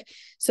toxic.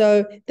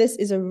 So this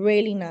is a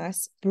really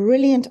nice,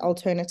 brilliant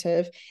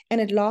alternative,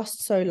 and it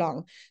lasts so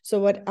long. So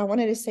what I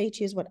wanted to say to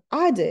you is what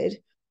I did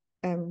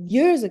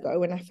years ago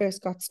when I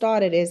first got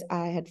started is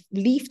I had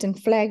leafed and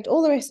flagged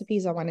all the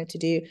recipes I wanted to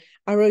do.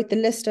 I wrote the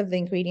list of the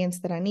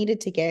ingredients that I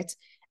needed to get.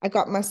 I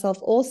got myself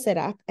all set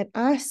up, and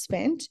I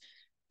spent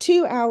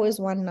 2 hours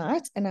one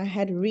night and I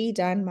had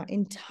redone my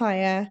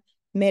entire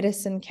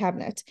medicine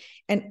cabinet.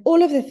 And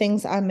all of the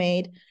things I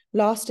made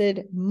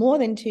lasted more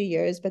than 2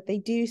 years, but they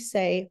do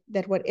say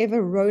that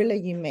whatever roller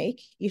you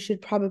make, you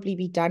should probably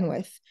be done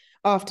with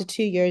after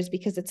 2 years,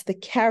 because it's the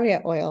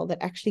carrier oil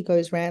that actually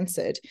goes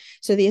rancid.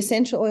 So the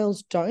essential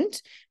oils don't,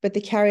 but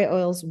the carrier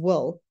oils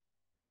will.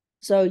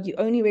 So you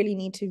only really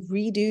need to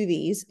redo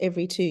these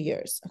every 2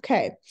 years.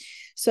 Okay.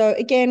 So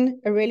again,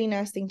 a really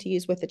nice thing to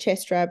use with the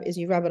chest rub is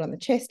you rub it on the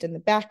chest and the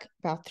back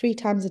about 3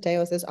 times a day,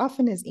 or as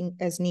often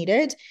as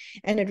needed.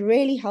 And it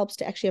really helps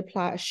to actually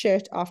apply a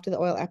shirt after the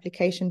oil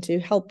application to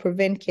help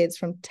prevent kids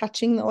from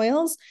touching the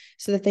oils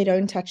so that they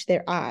don't touch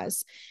their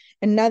eyes.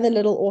 Another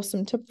little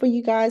awesome tip for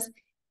you guys,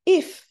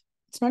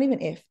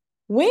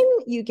 when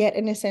you get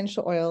an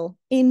essential oil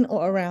in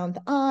or around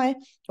the eye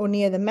or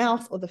near the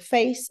mouth or the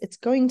face, it's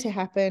going to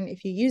happen.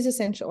 If you use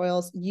essential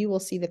oils, you will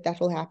see that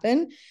will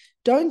happen.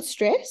 Don't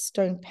stress,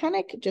 don't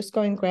panic. Just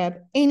go and grab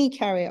any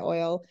carrier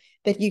oil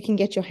that you can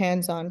get your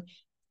hands on.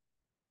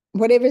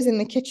 Whatever's in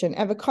the kitchen,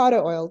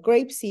 avocado oil,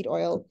 grapeseed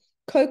oil,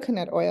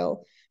 coconut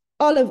oil,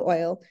 olive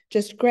oil,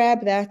 just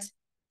grab that.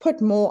 Put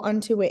more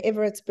onto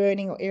wherever it's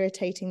burning or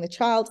irritating the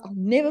child. I'll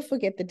never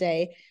forget the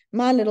day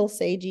my little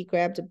Sagey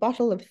grabbed a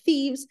bottle of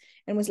Thieves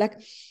and was like,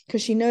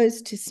 because she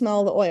knows to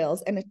smell the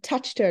oils, and it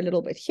touched her a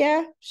little bit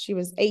here. She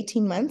was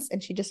 18 months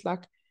and she just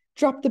like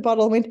dropped the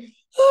bottle and went,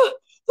 oh,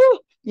 oh,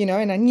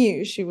 and I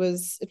knew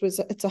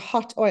it's a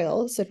hot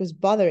oil. So it was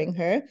bothering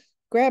her.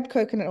 Grabbed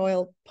coconut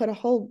oil, put a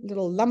whole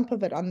little lump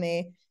of it on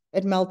there.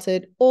 It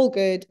melted, all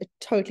good. It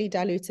totally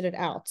diluted it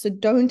out. So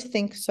don't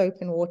think soap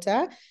and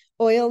water.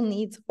 Oil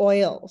needs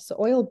oil. So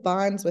oil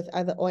binds with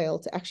other oil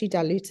to actually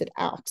dilute it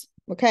out.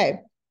 Okay.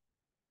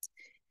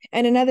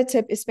 And another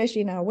tip,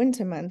 especially in our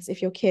winter months,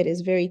 if your kid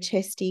is very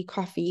chesty,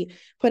 coughy,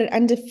 put it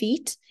under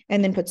feet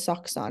and then put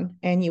socks on,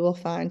 and you will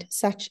find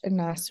such a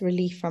nice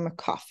relief from a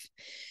cough.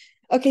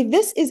 Okay,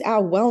 this is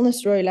our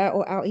wellness roller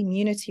or our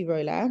immunity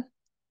roller.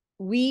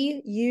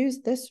 We use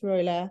this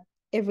roller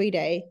every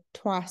day,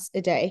 twice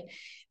a day.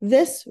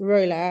 This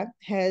roller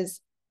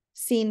has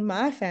seen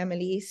my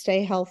family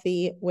stay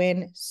healthy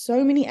when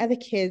so many other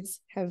kids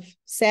have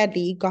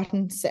sadly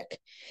gotten sick.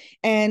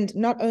 And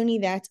not only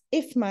that,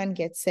 if mine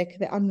gets sick,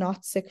 they are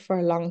not sick for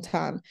a long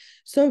time.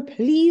 So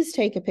please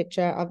take a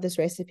picture of this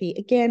recipe.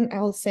 Again,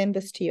 I'll send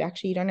this to you.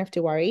 Actually, you don't have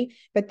to worry.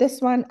 But this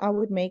one I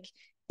would make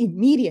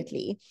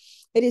immediately.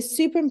 It is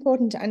super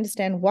important to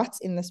understand what's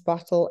in this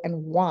bottle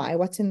and why,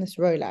 what's in this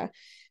roller.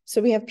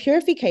 So we have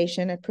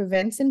purification, it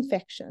prevents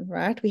infection,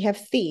 right? We have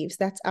thieves,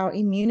 that's our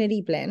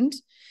immunity blend.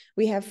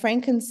 We have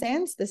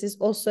frankincense. This is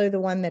also the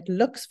one that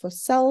looks for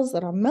cells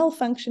that are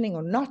malfunctioning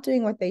or not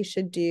doing what they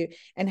should do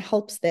and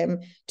helps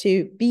them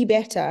to be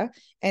better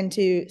and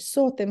to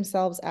sort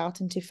themselves out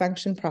and to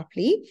function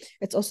properly.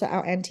 It's also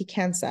our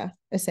anti-cancer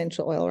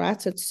essential oil, right?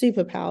 So it's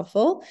super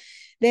powerful.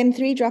 Then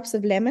 3 drops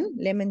of lemon.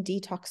 Lemon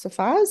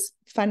detoxifies.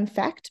 Fun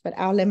fact, but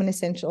our lemon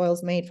essential oil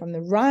is made from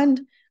the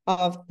rind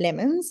of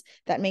lemons.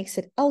 That makes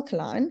it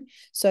alkaline.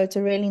 So it's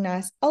a really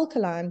nice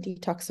alkaline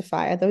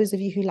detoxifier. Those of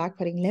you who like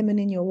putting lemon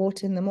in your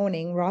water in the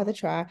morning, rather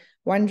try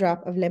 1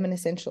 drop of lemon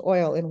essential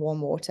oil in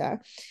warm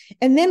water.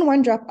 And then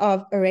 1 drop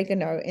of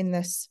oregano in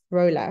this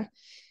roller.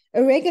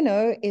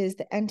 Oregano is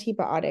the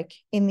antibiotic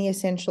in the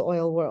essential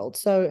oil world.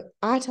 So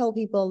I tell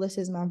people this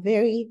is my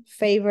very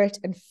favorite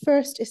and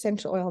first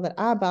essential oil that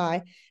I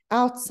buy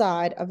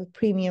outside of a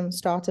premium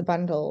starter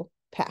bundle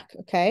pack,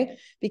 okay?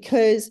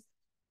 Because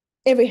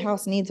every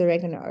house needs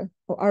oregano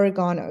or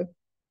oregano.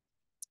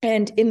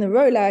 And in the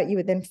roller, you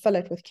would then fill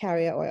it with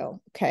carrier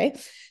oil, okay?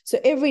 So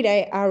every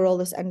day I roll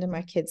this under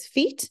my kids'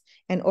 feet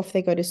and off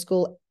they go to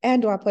school,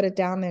 and I put it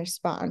down their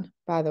spine,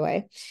 by the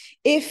way.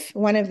 If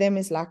one of them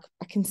is like,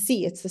 I can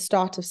see it's the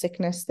start of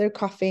sickness, they're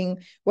coughing,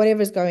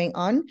 whatever's going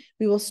on,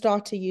 we will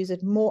start to use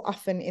it more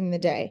often in the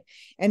day.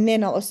 And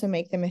then I'll also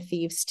make them a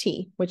thieves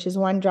tea, which is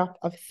 1 drop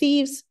of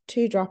thieves,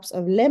 2 drops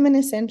of lemon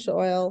essential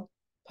oil,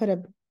 put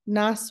a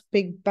nice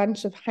big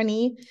bunch of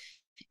honey,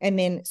 and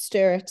then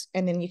stir it,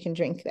 and then you can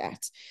drink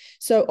that.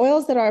 So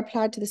oils that are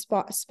applied to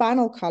the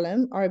spinal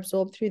column are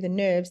absorbed through the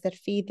nerves that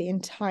feed the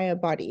entire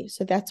body.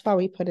 So that's why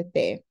we put it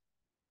there.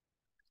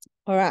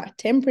 All right,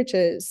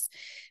 temperatures.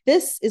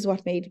 This is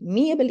what made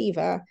me a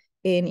believer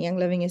in Young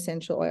Living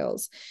essential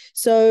oils.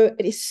 So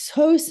it is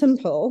so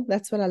simple.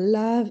 That's what I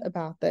love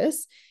about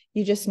this.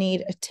 You just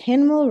need a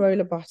 10 ml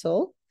roller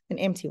bottle, an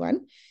empty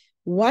one,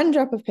 1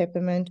 drop of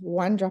peppermint,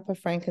 1 drop of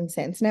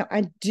frankincense. Now,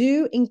 I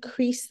do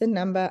increase the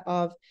number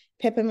of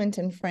peppermint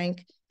and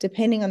frank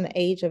depending on the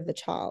age of the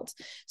child.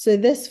 So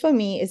this for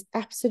me is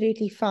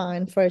absolutely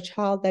fine for a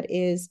child that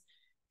is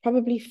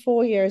probably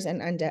 4 years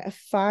and under. A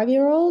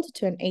 5-year-old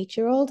to an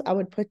 8-year-old, I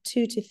would put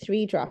 2 to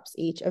 3 drops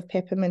each of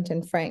peppermint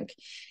and frank.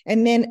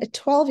 And then a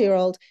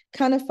 12-year-old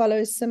kind of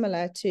follows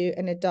similar to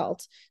an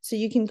adult. So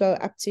you can go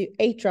up to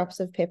 8 drops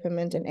of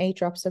peppermint and 8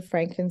 drops of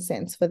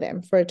frankincense for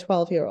them, for a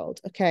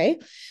 12-year-old, okay?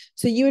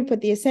 So you would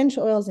put the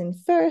essential oils in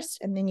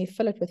first, and then you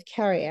fill it with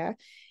carrier.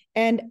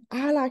 And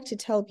I like to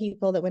tell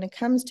people that when it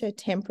comes to a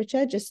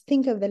temperature, just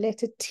think of the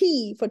letter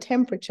T for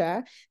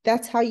temperature.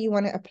 That's how you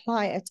want to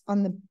apply it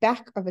on the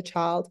back of a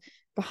child,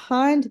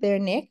 behind their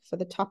neck for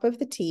the top of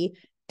the T,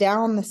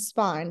 down the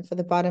spine for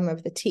the bottom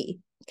of the T,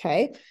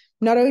 okay?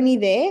 Not only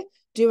there,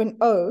 do an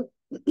O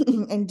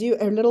and do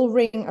a little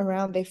ring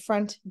around their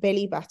front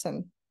belly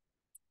button.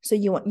 So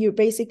you're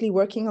basically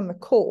working on the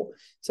core.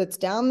 So it's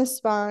down the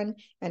spine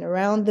and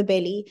around the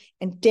belly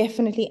and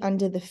definitely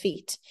under the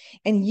feet.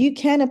 And you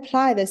can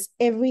apply this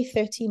every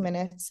 30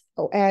 minutes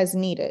or as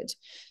needed.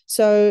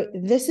 So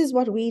this is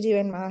what we do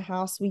in my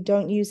house. We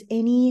don't use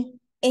any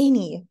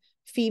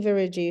fever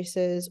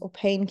reducers or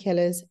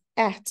painkillers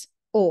at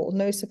all.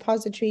 No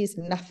suppositories,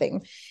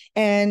 nothing.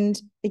 And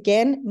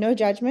again, no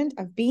judgment.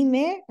 I've been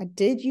there. I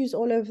did use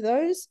all of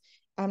those.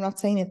 I'm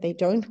not saying that they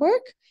don't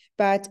work,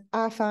 but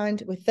I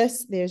find with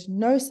this, there's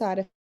no side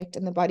effect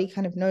and the body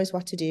kind of knows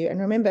what to do. And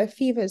remember,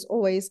 fever is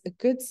always a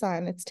good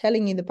sign. It's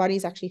telling you the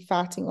body's actually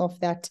fighting off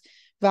that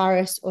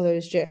virus or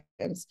those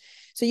germs.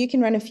 So you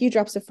can run a few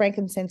drops of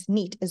frankincense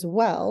neat as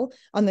well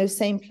on those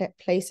same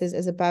places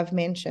as above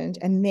mentioned,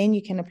 and then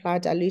you can apply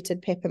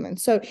diluted peppermint.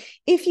 So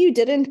if you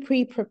didn't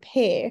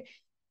pre-prepare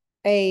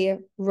a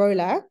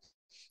roller,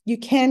 you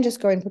can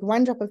just go and put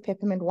 1 drop of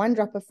peppermint, 1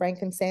 drop of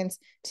frankincense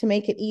to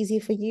make it easy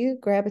for you.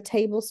 Grab a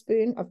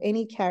tablespoon of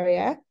any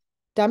carrier,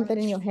 dump it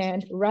in your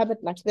hand, rub it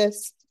like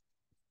this,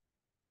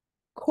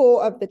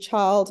 core of the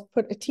child,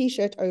 put a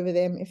t-shirt over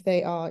them if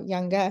they are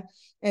younger,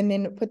 and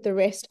then put the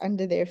rest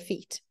under their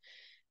feet.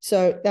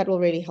 So that will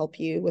really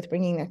help you with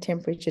bringing that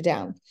temperature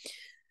down.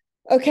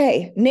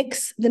 Okay,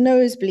 next, the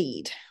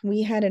nosebleed.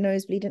 We had a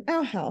nosebleed in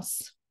our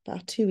house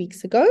about 2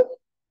 weeks ago.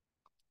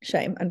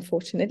 Shame,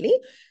 unfortunately.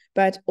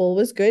 but all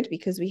was good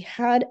because we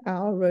had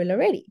our roller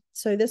ready.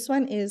 So this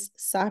one is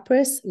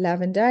cypress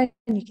lavender,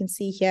 and you can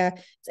see here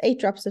it's 8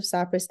 drops of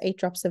cypress, 8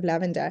 drops of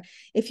lavender.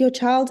 If your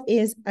child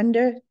is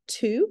under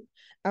 2,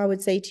 I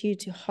would say to you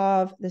to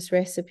halve this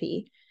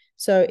recipe.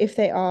 So if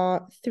they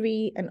are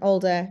 3 and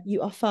older,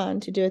 you are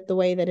fine to do it the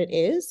way that it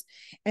is.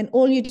 And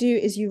all you do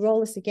is you roll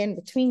this again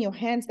between your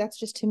hands. That's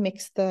just to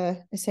mix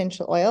the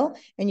essential oil.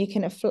 And you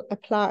can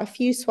apply a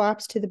few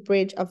swipes to the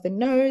bridge of the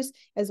nose,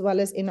 as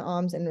well as in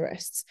arms and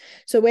wrists.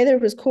 So whether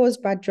it was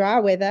caused by dry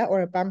weather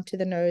or a bump to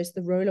the nose,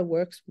 the roller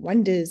works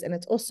wonders. And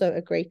it's also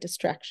a great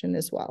distraction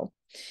as well.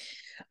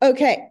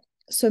 Okay,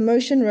 so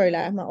motion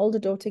roller. My older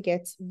daughter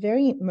gets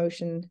very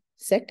motion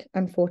sick,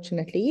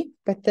 unfortunately,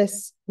 but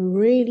this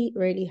really,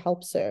 really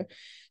helps her.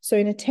 So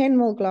in a 10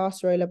 ml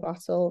glass roller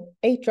bottle,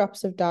 8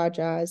 drops of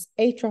dajaz,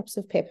 8 drops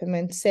of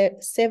peppermint,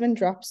 7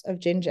 drops of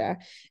ginger.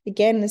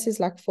 Again, this is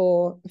like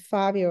for a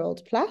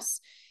 5-year-old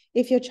plus.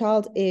 If your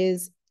child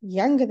is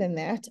younger than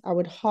that, I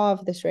would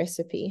halve this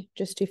recipe.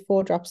 Just do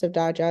 4 drops of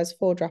dajaz,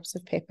 4 drops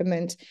of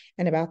peppermint,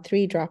 and about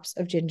 3 drops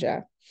of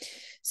ginger.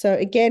 So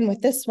again,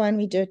 with this one,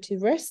 we do it to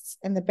wrists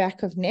and the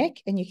back of neck,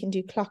 and you can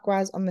do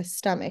clockwise on the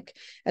stomach.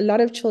 A lot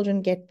of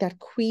children get that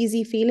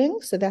queasy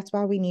feeling, so that's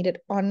why we need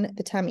it on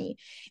the tummy.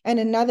 And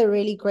another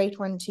really great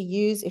one to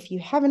use if you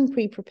haven't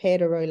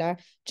pre-prepared a roller,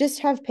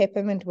 just have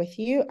peppermint with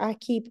you. I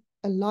keep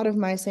a lot of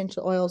my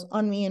essential oils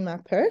on me in my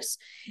purse,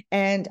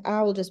 and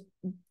I will just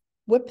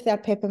whip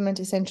that peppermint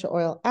essential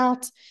oil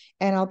out,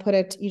 and I'll put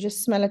it, you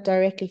just smell it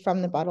directly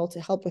from the bottle to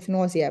help with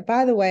nausea.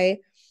 By the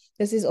way,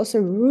 this is also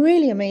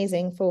really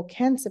amazing for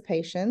cancer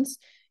patients.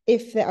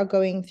 If they are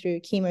going through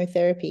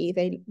chemotherapy,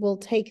 they will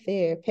take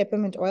their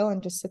peppermint oil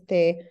and just sit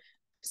there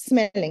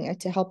smelling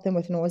it to help them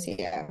with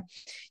nausea.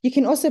 You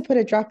can also put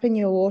a drop in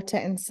your water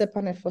and sip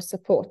on it for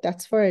support.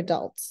 That's for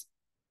adults.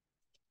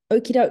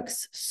 Okie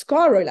dokes,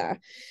 scar roller.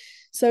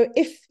 So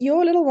if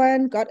your little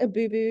one got a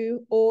boo-boo,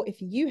 or if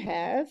you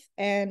have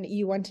and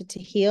you wanted to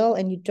heal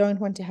and you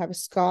don't want to have a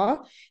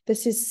scar,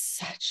 this is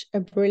such a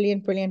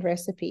brilliant, brilliant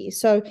recipe.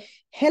 So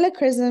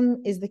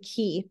helichrysum is the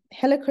key.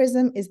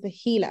 Helichrysum is the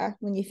healer.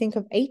 When you think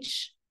of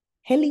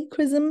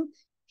helichrysum,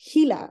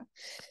 healer.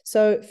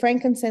 So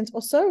frankincense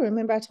also,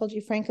 remember I told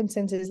you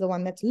frankincense is the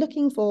one that's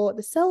looking for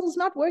the cell's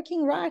not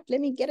working right.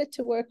 Let me get it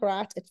to work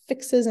right. It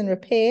fixes and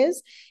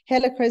repairs.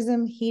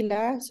 Helichrysum,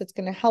 healer. So it's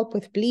going to help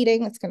with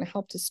bleeding. It's going to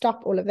help to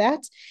stop all of that.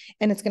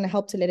 And it's going to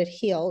help to let it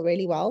heal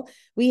really well.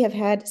 We have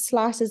had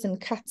slices and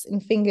cuts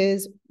in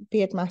fingers,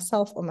 be it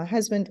myself or my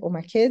husband or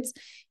my kids.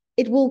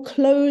 It will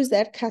close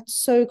that cut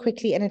so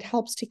quickly, and it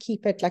helps to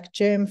keep it like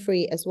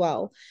germ-free as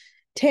well.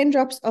 10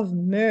 drops of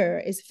myrrh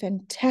is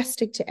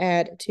fantastic to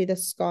add to the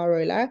scar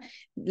roller,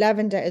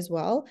 lavender as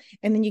well.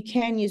 And then you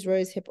can use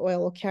rosehip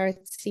oil or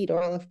carrot seed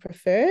oil if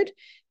preferred,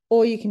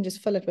 or you can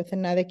just fill it with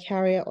another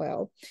carrier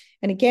oil.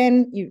 And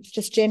again, you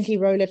just gently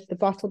roll it, the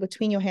bottle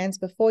between your hands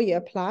before you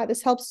apply.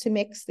 This helps to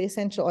mix the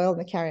essential oil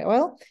and the carrier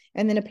oil,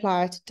 and then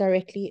apply it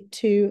directly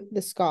to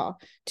the scar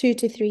 2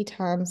 to 3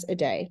 times a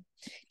day.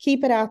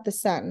 Keep it out the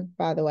sun,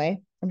 by the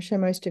way. I'm sure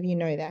most of you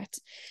know that.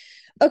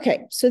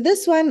 Okay, so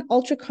this one,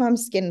 Ultra Calm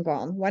Skin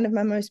Balm, one of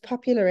my most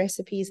popular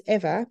recipes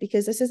ever,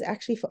 because this is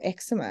actually for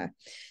eczema.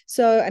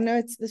 So I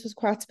know this was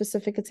quite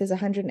specific. It says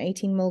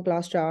 118 ml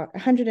glass jar,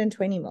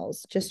 120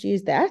 mils, just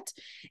use that.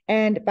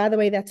 And by the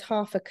way, that's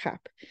half a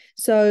cup.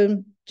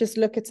 So just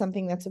look at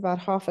something that's about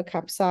half a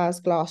cup size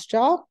glass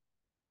jar.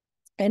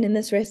 And in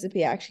this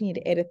recipe, I actually need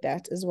to edit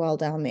that as well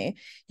down there.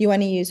 You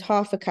want to use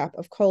half a cup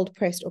of cold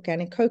pressed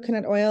organic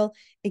coconut oil.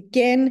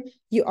 Again,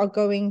 you are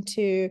going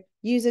to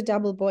use a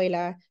double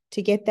boiler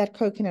to get that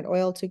coconut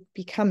oil to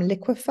become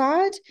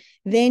liquefied.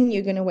 Then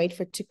you're going to wait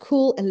for it to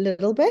cool a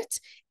little bit,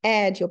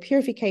 add your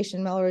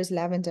purification Melrose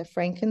lavender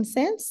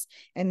frankincense,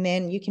 and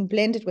then you can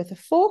blend it with a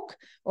fork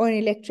or an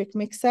electric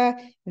mixer.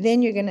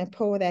 Then you're going to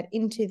pour that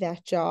into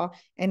that jar,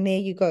 and there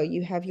you go,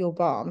 you have your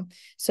balm.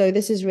 So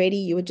this is ready.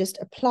 You would just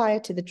apply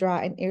it to the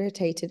dry and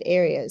irritated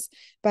areas.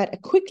 But a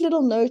quick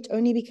little note,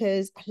 only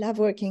because I love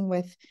working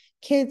with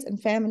kids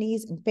and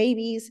families and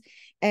babies.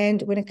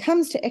 And when it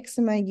comes to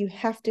eczema, you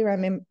have to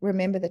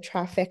remember the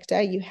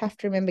trifecta. You have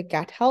to remember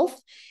gut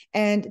health.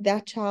 And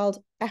that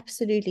child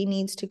absolutely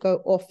needs to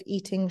go off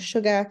eating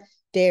sugar,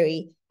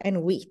 dairy,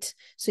 and wheat.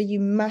 So you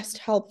must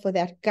help for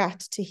that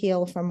gut to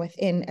heal from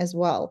within as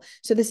well.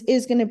 So this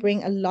is going to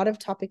bring a lot of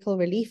topical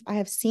relief. I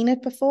have seen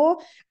it before.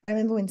 I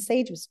remember when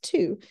Sage was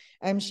 2,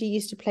 she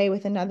used to play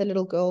with another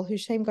little girl who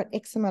shame got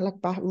eczema like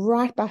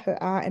right by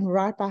her eye and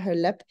right by her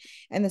lip.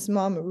 And this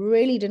mom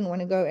really didn't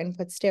want to go and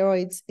put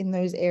steroids in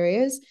those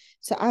areas.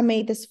 So I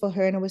made this for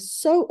her, and it was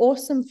so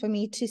awesome for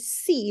me to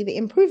see the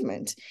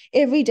improvement.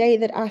 Every day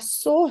that I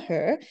saw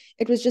her,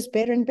 it was just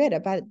better and better.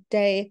 By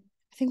day,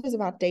 I think it was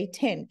about day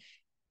 10,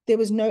 there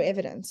was no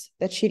evidence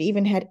that she'd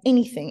even had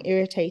anything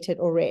irritated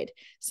or red.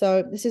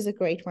 So this is a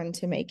great one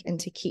to make and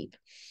to keep.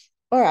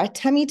 All right,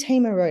 tummy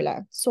tamer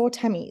roller, sore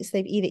tummies.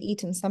 They've either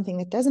eaten something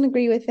that doesn't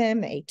agree with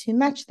them, they ate too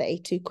much, they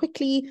ate too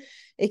quickly,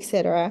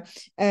 etc.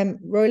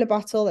 Roller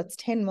bottle, that's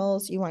 10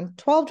 mils. You want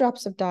 12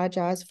 drops of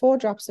Digest, 4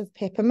 drops of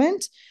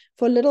peppermint.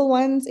 For little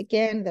ones,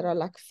 again, that are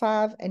like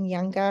 5 and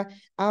younger,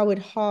 I would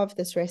halve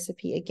this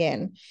recipe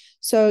again.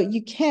 So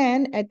you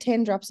can add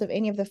 10 drops of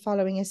any of the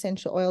following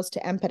essential oils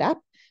to amp it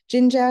up: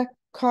 ginger,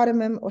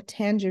 cardamom, or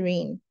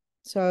tangerine.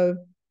 So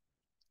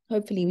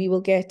hopefully we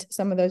will get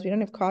some of those. We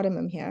don't have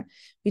cardamom here.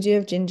 We do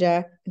have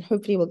ginger, and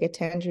hopefully we'll get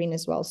tangerine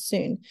as well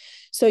soon.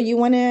 So you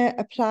want to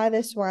apply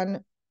this one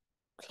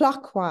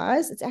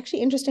clockwise. It's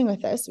actually interesting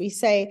with this. We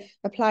say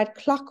applied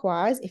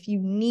clockwise if you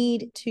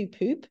need to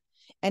poop,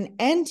 and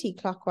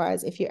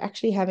anti-clockwise if you're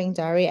actually having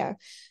diarrhea.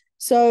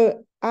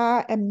 So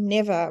I am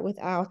never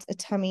without a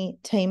tummy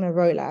tamer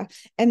roller.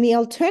 And the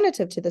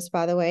alternative to this,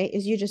 by the way,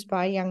 is you just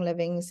buy Young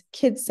Living's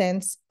Kids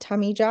Sense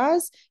tummy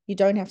jars. You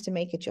don't have to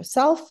make it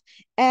yourself.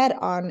 Add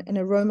on an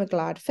Aroma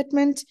Glide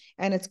fitment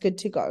and it's good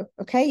to go.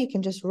 Okay, you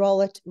can just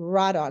roll it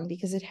right on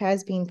because it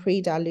has been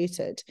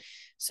pre-diluted.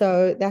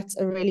 So that's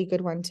a really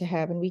good one to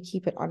have, and we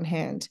keep it on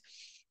hand.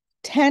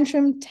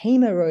 Tantrum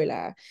tamer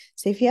roller.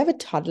 So if you have a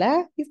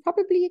toddler, you've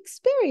probably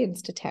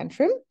experienced a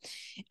tantrum.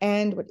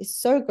 And what is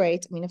so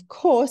great, I mean, of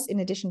course, in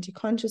addition to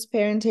conscious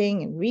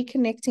parenting and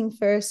reconnecting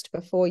first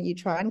before you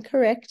try and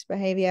correct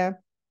behavior,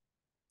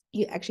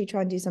 you actually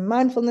try and do some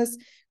mindfulness,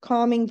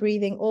 calming,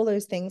 breathing, all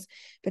those things.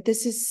 But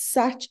this is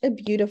such a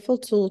beautiful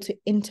tool to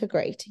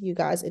integrate, you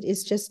guys. It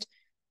is just,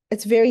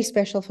 it's very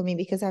special for me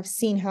because I've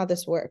seen how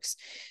this works.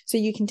 So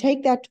you can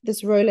take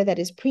this roller that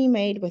is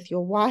pre-made with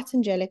your white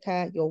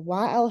Angelica, your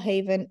YL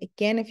Haven.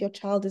 Again, if your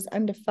child is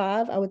under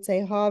 5, I would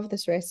say halve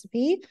this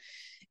recipe.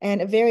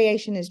 And a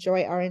variation is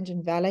Joy Orange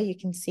and Valor. You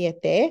can see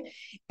it there.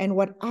 And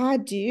what I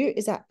do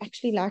is I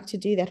actually like to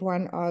do that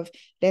one of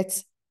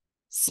let's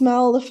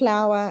smell the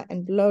flower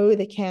and blow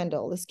the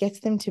candle. This gets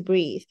them to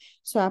breathe.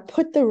 So I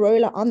put the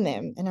roller on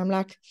them and I'm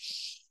like,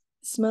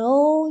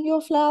 smell your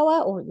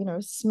flower,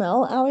 or,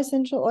 smell our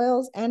essential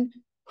oils and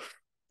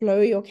blow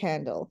your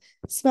candle.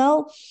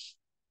 Smell,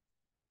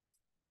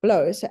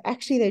 blow. So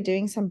actually they're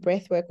doing some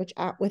breath work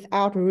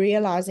without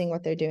realizing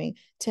what they're doing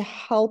to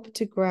help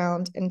to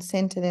ground and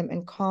center them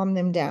and calm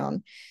them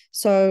down.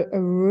 So a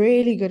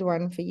really good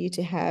one for you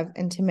to have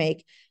and to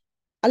make.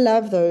 I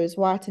love those,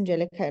 White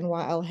Angelica and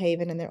YL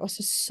Haven, and they're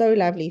also so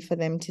lovely for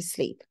them to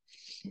sleep.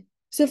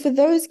 So for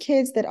those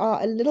kids that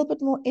are a little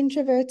bit more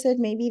introverted,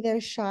 maybe they're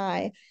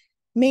shy,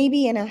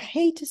 maybe, and I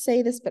hate to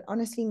say this, but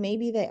honestly,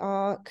 maybe they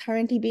are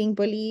currently being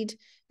bullied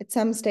at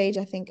some stage.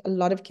 I think a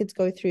lot of kids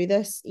go through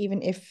this,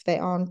 even if they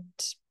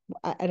aren't,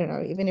 I don't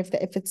know, even if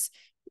it's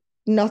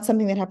not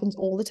something that happens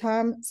all the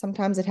time.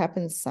 Sometimes it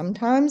happens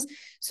sometimes.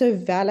 So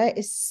Valor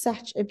is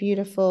such a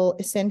beautiful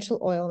essential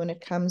oil when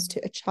it comes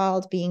to a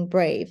child being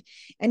brave.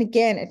 And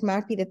again, it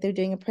might be that they're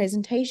doing a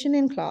presentation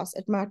in class.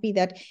 It might be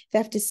that they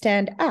have to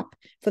stand up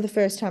for the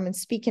first time and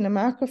speak in a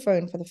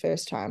microphone for the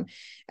first time.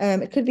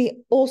 It could be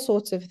all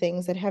sorts of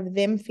things that have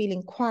them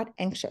feeling quite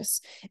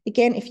anxious.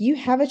 Again, if you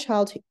have a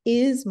child who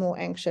is more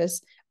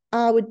anxious,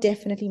 I would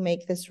definitely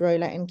make this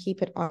roller and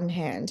keep it on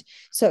hand.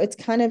 So it's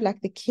kind of like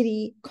the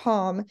kiddie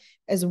calm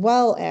as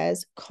well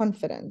as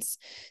confidence.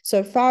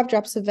 So 5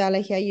 drops of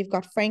Valor here. You've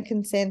got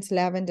frankincense,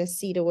 lavender,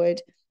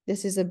 cedarwood.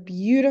 This is a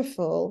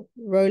beautiful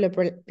roller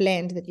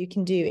blend that you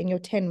can do in your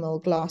 10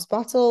 ml glass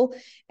bottle.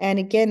 And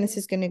again, this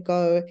is going to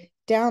go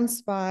down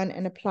spine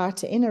and apply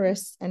to inner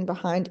wrists and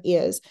behind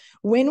ears.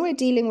 When we're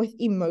dealing with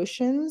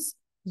emotions,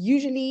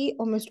 usually,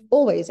 almost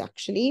always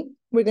actually,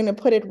 we're going to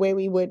put it where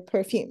we would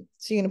perfume.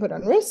 So you're going to put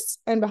on wrists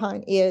and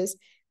behind ears.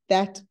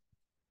 That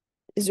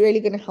is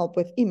really going to help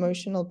with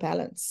emotional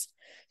balance.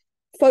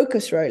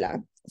 Focus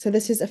roller. So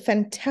this is a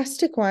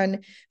fantastic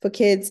one for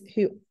kids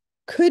who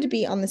could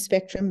be on the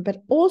spectrum,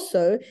 but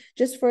also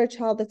just for a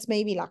child that's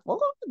maybe like, oh,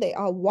 they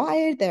are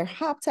wired, they're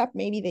hyped up,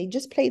 maybe they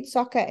just played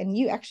soccer and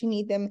you actually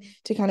need them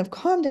to kind of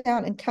calm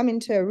down and come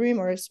into a room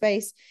or a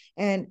space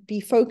and be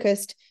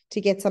focused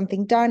to get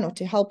something done or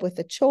to help with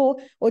a chore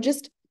or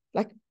just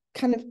like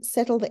kind of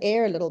settle the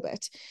air a little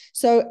bit.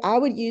 So I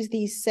would use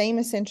these same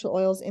essential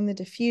oils in the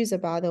diffuser,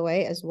 by the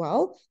way, as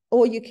well.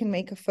 Or you can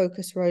make a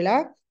focus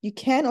roller. You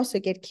can also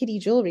get kiddie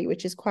jewelry,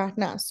 which is quite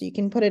nice. So you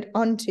can put it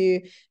onto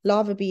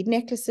lava bead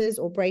necklaces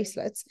or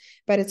bracelets,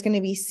 but it's going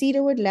to be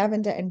cedarwood,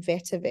 lavender, and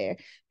vetiver.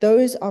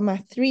 Those are my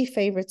 3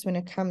 favorites when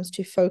it comes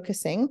to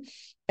focusing.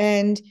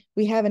 And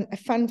we have a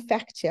fun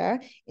fact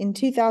here. In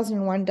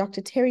 2001,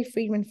 Dr. Terry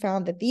Friedman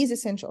found that these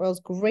essential oils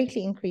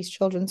greatly increase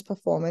children's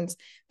performance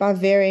by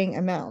varying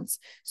amounts.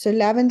 So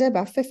lavender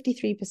by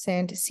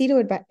 53%,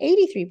 cedarwood by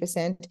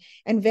 83%,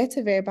 and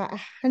vetiver by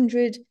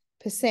 100%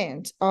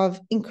 of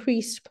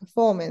increased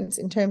performance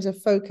in terms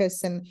of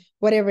focus and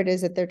whatever it is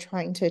that they're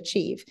trying to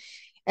achieve.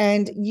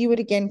 And you would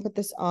again put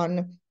this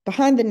on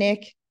behind the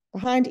neck,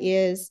 behind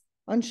ears,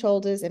 on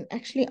shoulders, and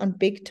actually on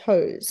big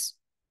toes.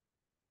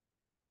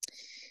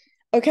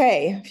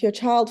 Okay, if your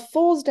child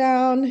falls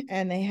down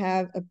and they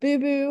have a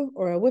boo-boo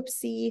or a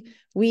whoopsie,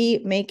 we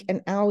make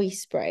an owie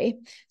spray.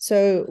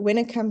 So when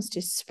it comes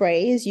to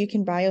sprays, you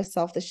can buy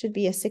yourself, this should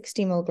be a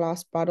 60 ml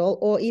glass bottle,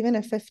 or even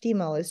a 50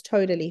 ml is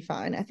totally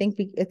fine. I think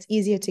it's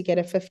easier to get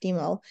a 50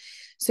 ml.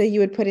 So you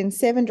would put in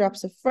 7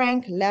 drops of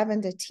frank,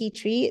 lavender, tea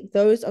tree.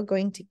 Those are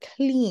going to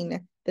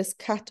clean this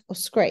cut or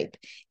scrape.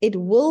 It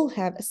will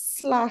have a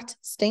slight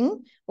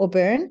sting or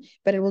burn,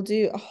 but it will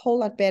do a whole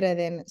lot better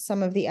than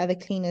some of the other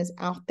cleaners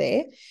out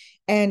there.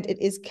 And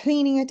it is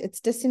cleaning it,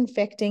 it's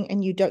disinfecting,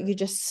 and you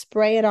just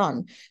spray it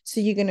on. So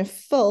you're going to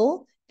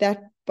fill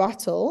that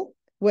bottle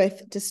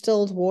with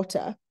distilled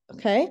water.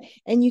 Okay.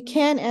 And you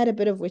can add a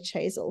bit of witch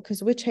hazel,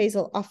 because witch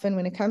hazel often,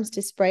 when it comes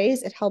to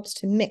sprays, it helps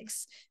to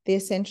mix the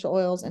essential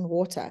oils and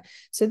water.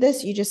 So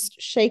this, you just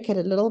shake it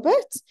a little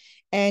bit,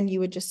 and you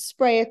would just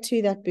spray it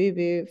to that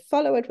boo-boo,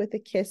 follow it with a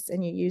kiss,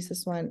 and you use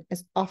this one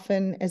as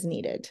often as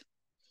needed.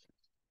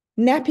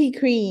 Nappy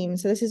cream.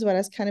 So this is what I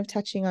was kind of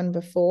touching on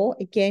before.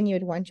 Again, you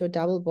would want your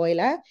double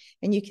boiler,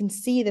 and you can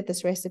see that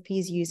this recipe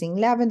is using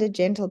lavender,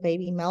 gentle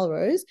baby,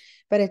 Melrose,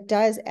 but it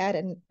does add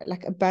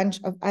like a bunch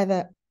of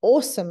other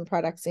awesome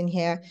products in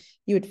here.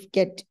 You would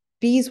get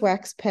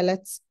beeswax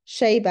pellets,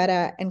 shea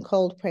butter, and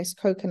cold pressed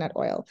coconut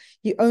oil.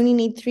 You only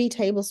need 3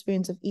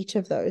 tablespoons of each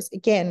of those.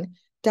 Again,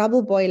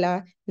 double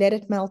boiler, let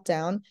it melt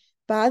down.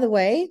 By the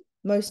way,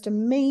 most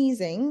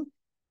amazing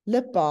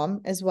lip balm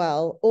as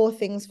well, or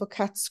things for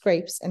cuts,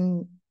 scrapes,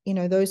 and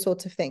those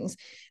sorts of things.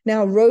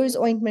 Now, rose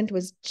ointment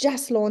was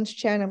just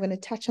launched here, and I'm going to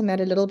touch on that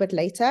a little bit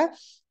later,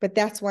 but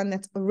that's one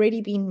that's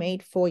already been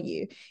made for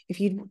you. If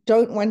you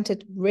don't want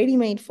it ready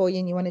made for you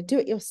and you want to do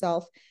it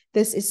yourself,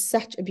 this is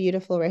such a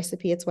beautiful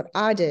recipe. It's what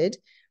I did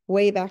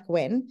way back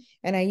when,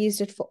 and I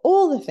used it for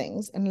all the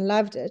things and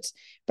loved it.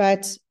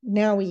 But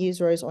now we use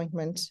rose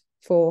ointment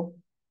for,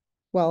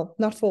 well,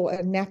 not for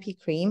a nappy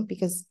cream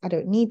because I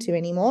don't need to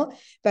anymore,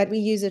 but we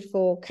use it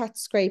for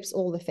cuts, scrapes,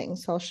 all the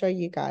things. So I'll show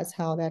you guys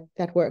how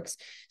that works.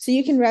 So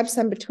you can rub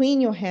some between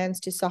your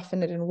hands to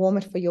soften it and warm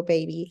it for your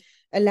baby.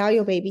 Allow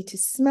your baby to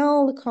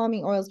smell the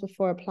calming oils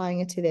before applying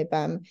it to their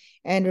bum.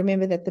 And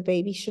remember that the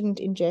baby shouldn't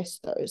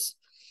ingest those.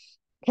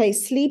 Okay,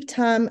 sleep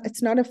time.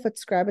 It's not a foot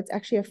scrub. It's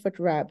actually a foot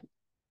rub.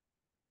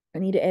 I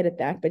need to edit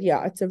that, but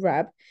yeah, it's a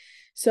rub.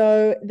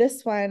 So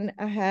this one,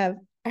 I have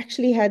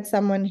actually had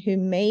someone who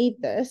made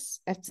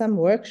this at some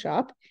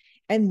workshop,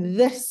 and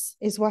this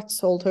is what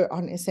sold her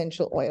on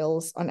essential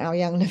oils, on our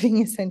Young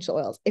Living essential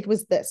oils. It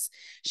was this.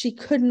 She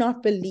could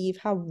not believe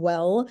how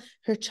well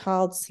her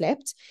child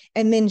slept.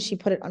 And then she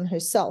put it on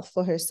herself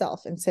for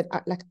herself and said,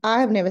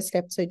 I've never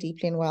slept so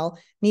deeply and well,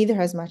 neither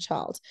has my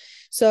child.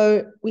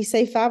 So we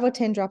say 5 or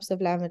 10 drops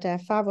of lavender,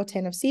 5 or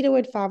 10 of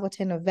cedarwood, 5 or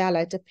 10 of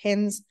valor. It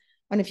depends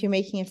on if you're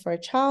making it for a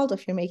child or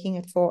if you're making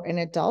it for an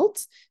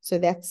adult. So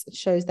it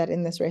shows that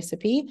in this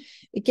recipe.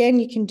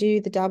 Again, you can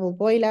do the double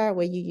boiler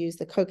where you use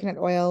the coconut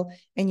oil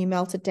and you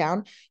melt it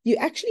down. You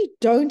actually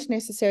don't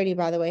necessarily,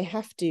 by the way,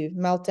 have to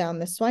melt down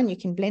this one. You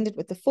can blend it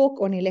with a fork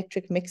or an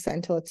electric mixer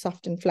until it's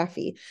soft and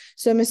fluffy.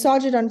 So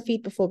massage it on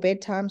feet before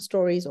bedtime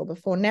stories or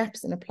before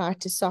naps, and apply it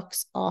to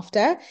socks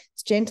after.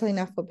 It's gentle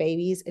enough for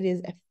babies. It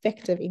is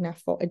effective enough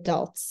for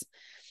adults.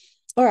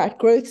 All right,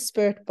 growth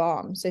spurt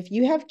balm. So if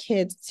you have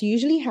kids, it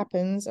usually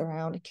happens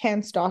around, it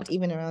can start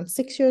even around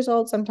 6 years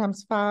old,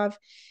 sometimes 5.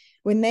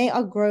 When they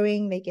are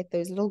growing, they get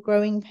those little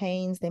growing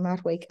pains. They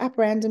might wake up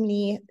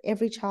randomly.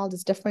 Every child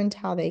is different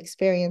how they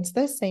experience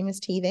this, same as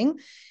teething.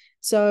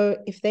 So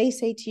if they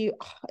say to you,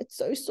 oh, it's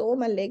so sore,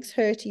 my legs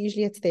hurt,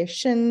 usually it's their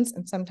shins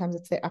and sometimes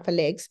it's their upper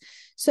legs.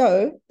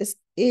 So this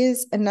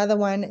is another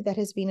one that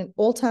has been an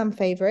all-time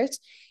favorite.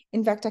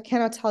 In fact, I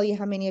cannot tell you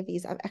how many of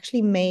these I've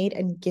actually made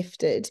and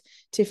gifted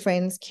to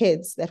friends'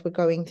 kids that were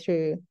going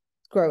through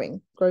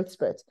growth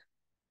spurts.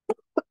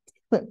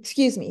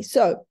 Excuse me.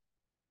 So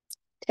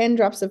 10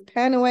 drops of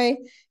Panaway,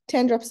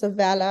 10 drops of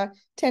Valor,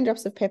 10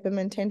 drops of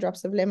peppermint, 10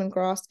 drops of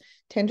lemongrass,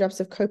 10 drops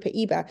of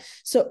copaiba.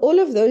 So all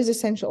of those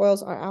essential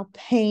oils are our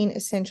pain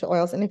essential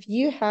oils. And if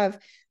you have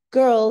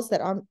girls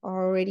that are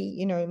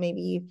already,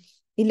 maybe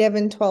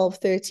 11, 12,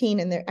 13,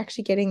 and they're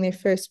actually getting their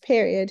first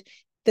period,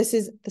 this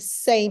is the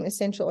same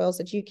essential oils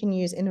that you can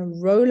use in a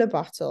roller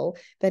bottle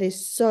that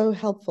is so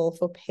helpful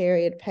for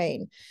period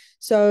pain.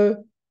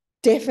 So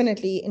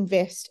definitely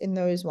invest in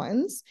those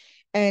ones.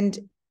 And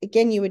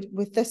again, you would,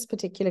 with this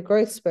particular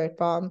growth spurt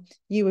balm,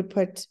 you would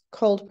put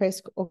cold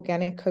pressed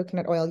organic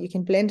coconut oil. You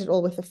can blend it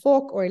all with a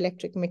fork or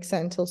electric mixer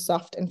until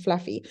soft and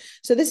fluffy.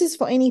 So this is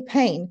for any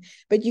pain,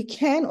 but you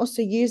can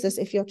also use this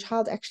if your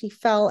child actually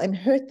fell and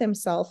hurt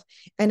themselves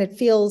and it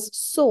feels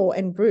sore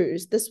and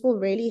bruised. This will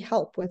really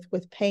help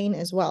with pain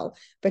as well.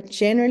 But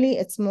generally,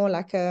 it's more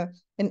like an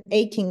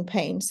aching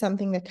pain,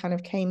 something that kind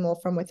of came more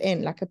from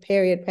within, like a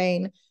period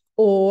pain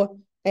or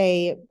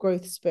a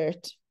growth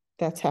spurt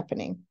that's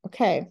happening.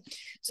 Okay,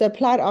 so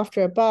apply it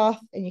after a bath,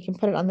 and you can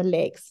put it on the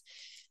legs.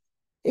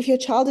 If your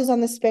child is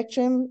on the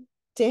spectrum,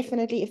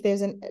 definitely, if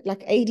there's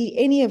like AD,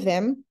 any of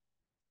them,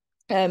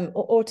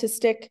 or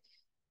autistic,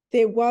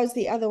 There was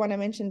the other one I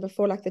mentioned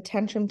before, like the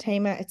tantrum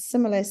tamer. It's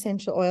similar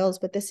essential oils,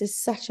 but this is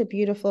such a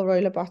beautiful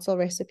roller bottle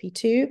recipe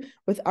too,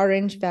 with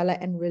orange, Valor,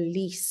 and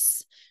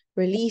Release.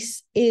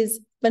 Release is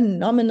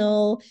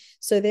phenomenal.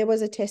 So there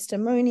was a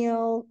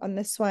testimonial on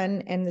this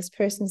one, and this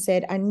person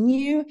said, I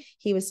knew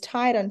he was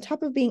tired on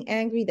top of being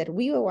angry that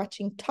we were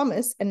watching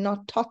Thomas and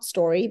not Tot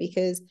Story,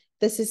 because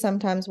this is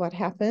sometimes what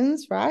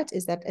happens, right?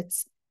 Is that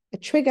it's a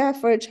trigger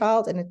for a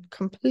child and it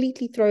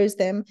completely throws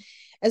them,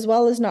 as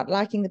well as not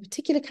liking the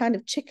particular kind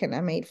of chicken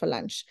I made for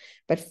lunch.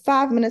 But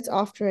 5 minutes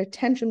after a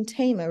tantrum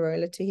tamer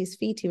roller to his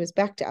feet, he was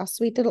back to our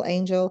sweet little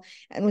angel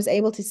and was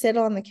able to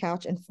settle on the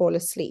couch and fall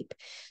asleep.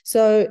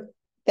 So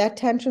that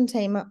tantrum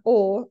tamer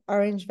or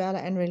orange, Valor,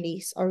 and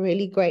Release are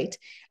really great.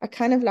 I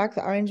kind of like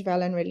the orange,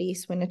 Valor, and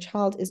Release when a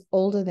child is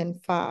older than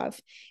 5,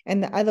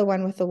 and the other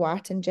one with the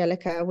white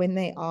Angelica when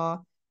they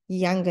are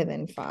younger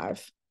than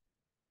 5.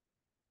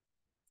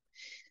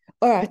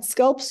 All right,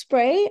 scalp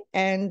spray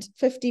and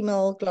 50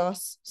 ml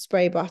glass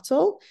spray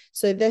bottle.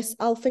 So this,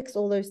 I'll fix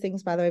all those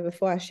things, by the way,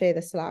 before I share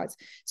the slides.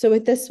 So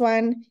with this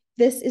one,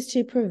 this is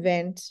to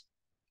prevent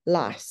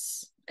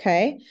lice,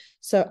 okay?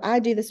 So I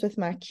do this with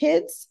my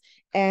kids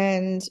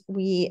and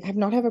we have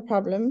not have a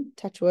problem,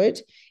 touch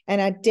wood.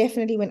 And I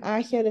definitely, when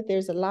I hear that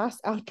there's a lice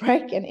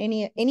outbreak in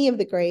any of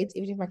the grades,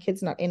 even if my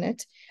kid's not in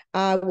it,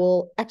 I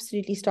will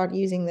absolutely start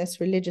using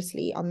this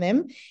religiously on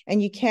them.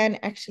 And you can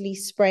actually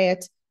spray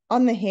it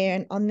on the hair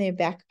and on their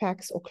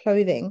backpacks or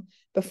clothing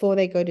before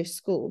they go to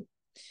school.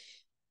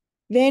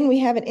 Then we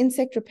have an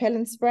insect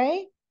repellent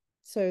spray.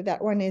 So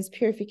that one is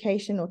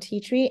purification or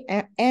tea tree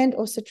and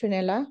or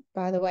citronella,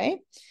 by the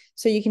way.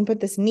 So you can put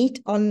this neat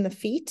on the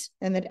feet,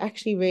 and that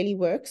actually really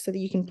works, so that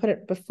you can put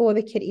it before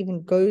the kid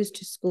even goes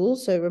to school.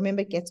 So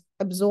remember, it gets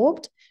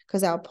absorbed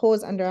because our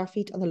pores under our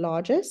feet are the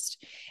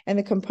largest. And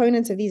the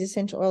components of these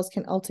essential oils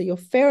can alter your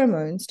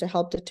pheromones to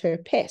help deter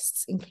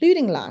pests,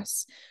 including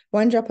lice.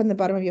 One drop on the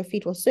bottom of your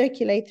feet will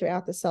circulate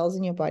throughout the cells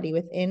in your body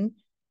within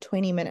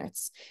 20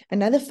 minutes.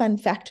 Another fun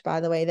fact, by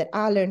the way, that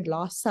I learned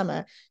last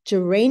summer,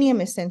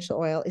 geranium essential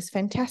oil is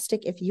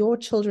fantastic if your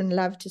children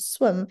love to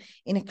swim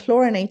in a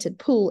chlorinated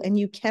pool and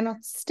you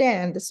cannot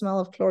stand the smell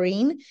of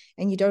chlorine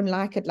and you don't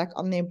like it like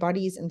on their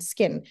bodies and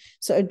skin.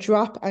 So a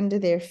drop under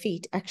their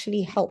feet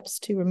actually helps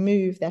to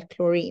remove that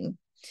chlorine.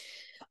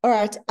 All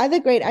right, other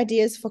great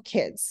ideas for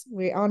kids.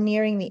 We are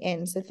nearing the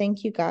end, so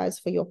thank you guys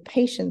for your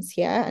patience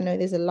here. I know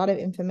there's a lot of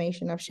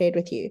information I've shared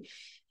with you.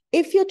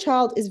 If your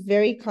child is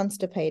very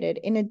constipated,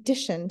 in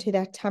addition to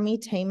that tummy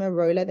tamer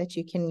roller that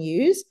you can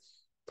use,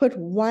 put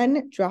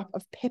 1 drop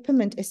of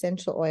peppermint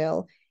essential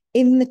oil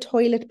in the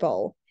toilet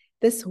bowl.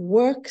 This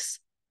works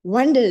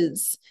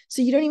wonders.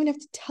 So you don't even have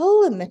to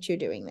tell them that you're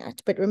doing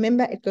that. But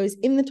remember, it goes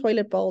in the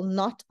toilet bowl,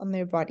 not on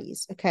their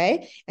bodies,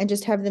 okay? And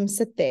just have them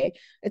sit there.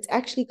 It's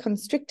actually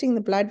constricting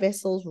the blood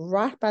vessels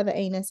right by the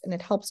anus, and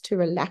it helps to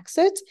relax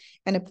it,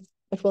 and it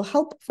will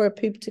help for a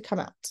poop to come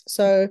out.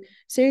 So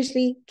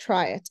seriously,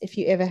 try it if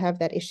you ever have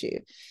that issue.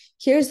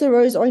 Here's the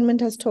rose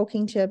ointment I was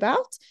talking to you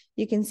about.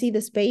 You can see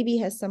this baby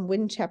has some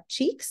wind-chapped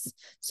cheeks.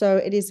 So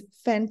it is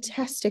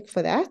fantastic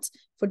for that.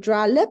 For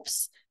dry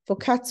lips, for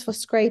cuts, for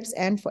scrapes,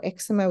 and for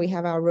eczema, we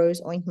have our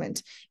rose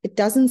ointment. It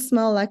doesn't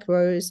smell like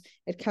rose.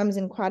 It comes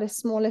in quite a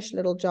smallish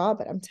little jar,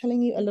 but I'm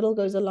telling you, a little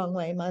goes a long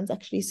way. Mine's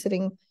actually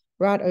sitting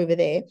right over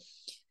there.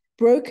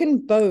 Broken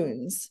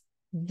bones.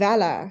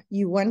 Valor,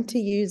 you want to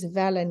use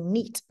Valor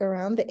Neat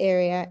around the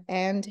area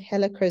and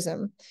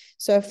Helichrysum.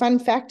 So a fun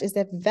fact is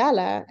that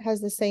Valor has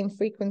the same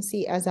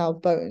frequency as our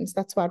bones.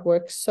 That's why it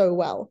works so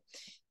well.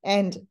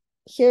 And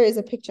here is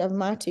a picture of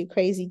my 2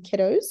 crazy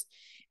kiddos,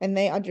 and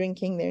they are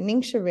drinking their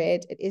Ningxia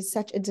Red. It is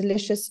such a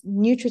delicious,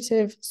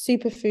 nutritive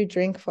superfood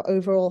drink for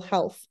overall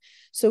health.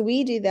 So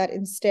we do that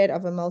instead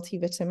of a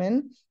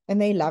multivitamin,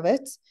 and they love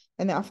it.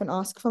 And they often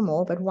ask for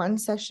more, but 1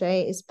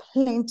 sachet is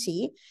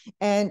plenty.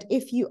 And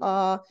if you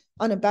are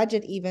on a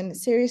budget even,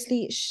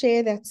 seriously,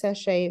 share that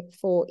sachet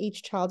for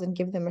each child and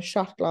give them a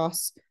shot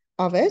glass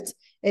of it.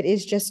 It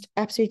is just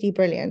absolutely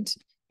brilliant.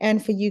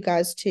 And for you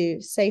guys too,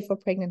 safe for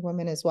pregnant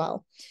women as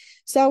well.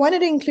 So I wanted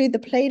to include the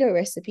Play-Doh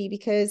recipe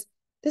because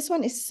this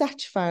one is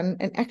such fun.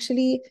 And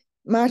actually,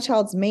 my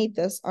child's made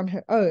this on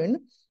her own,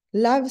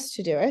 loves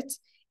to do it.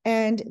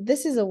 And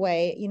this is a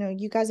way, you know,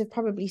 you guys have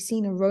probably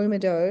seen aroma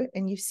dough,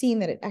 and you've seen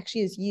that it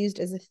actually is used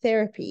as a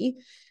therapy.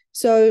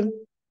 So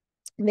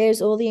there's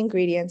all the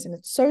ingredients, and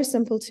it's so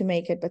simple to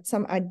make it. But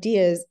some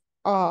ideas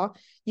are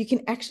you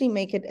can actually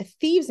make it a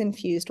thieves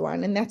infused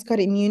one, and that's got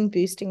immune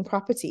boosting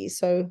properties.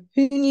 So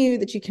who knew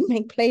that you can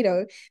make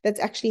Play-Doh that's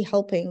actually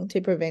helping to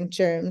prevent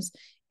germs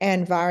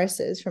and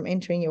viruses from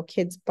entering your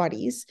kids'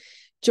 bodies?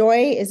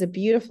 Joy is a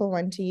beautiful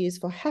one to use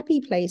for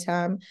happy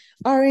playtime.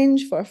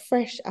 Orange for a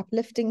fresh,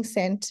 uplifting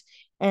scent.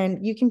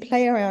 And you can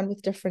play around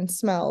with different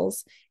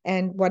smells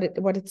and what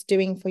it's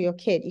doing for your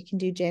kid. You can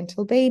do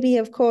Gentle Baby,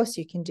 of course.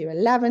 You can do a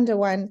lavender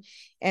one.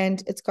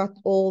 And it's got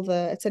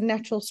it's a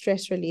natural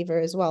stress reliever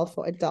as well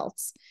for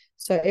adults.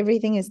 So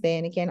everything is there.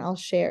 And again, I'll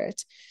share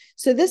it.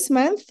 So this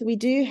month, we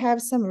do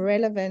have some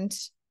relevant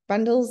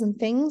bundles and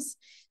things.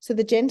 So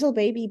the Gentle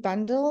Baby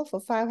bundle for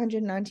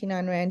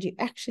 599 Rand, you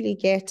actually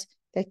get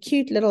that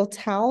cute little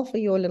towel for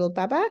your little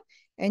baba,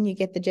 and you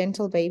get the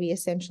Gentle Baby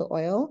essential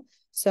oil.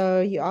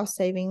 So you are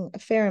saving a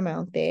fair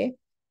amount there.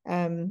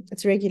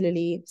 It's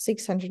regularly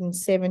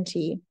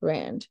 670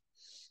 Rand.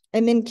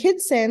 And then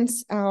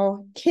KidSense,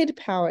 our Kid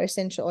Power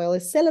essential oil,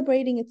 is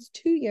celebrating its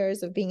 2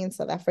 years of being in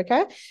South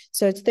Africa.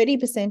 So it's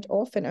 30%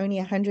 off and only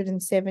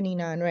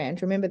 179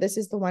 Rand. Remember, this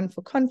is the one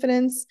for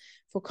confidence,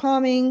 for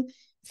calming,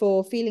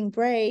 for feeling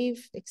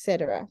brave,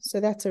 etc. So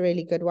that's a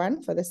really good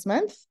one for this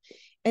month.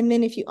 And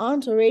then if you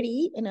aren't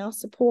already in our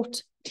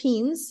support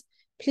teams,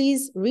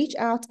 please reach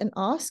out and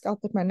ask.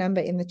 I'll put my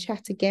number in the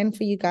chat again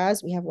for you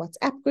guys. We have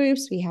WhatsApp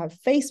groups, we have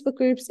Facebook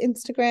groups,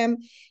 Instagram,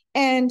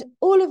 and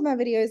all of my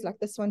videos like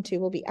this one too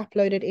will be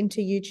uploaded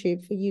into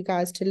YouTube for you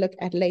guys to look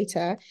at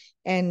later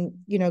and,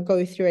 you know,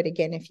 go through it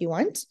again if you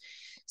want.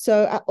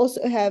 So I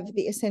also have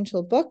the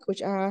essential book,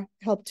 which I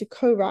help to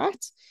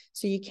co-write.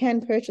 So you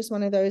can purchase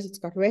one of those. It's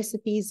got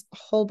recipes, a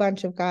whole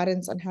bunch of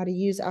guidance on how to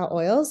use our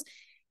oils.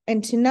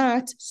 And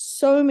tonight,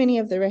 so many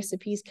of the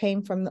recipes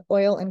came from the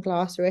oil and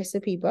glass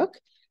recipe book.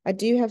 I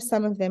do have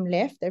some of them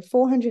left. They're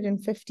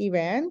 450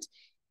 Rand.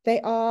 They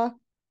are,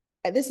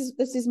 this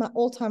is my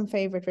all-time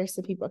favorite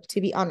recipe book, to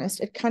be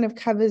honest. It kind of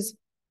covers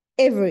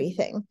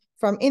everything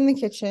from in the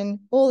kitchen,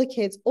 all the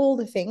kids, all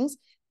the things.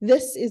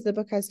 This is the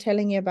book I was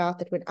telling you about,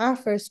 that when I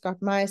first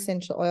got my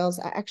essential oils,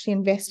 I actually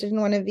invested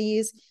in one of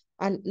these.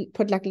 I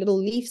put like little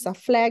leaves, I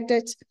flagged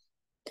it,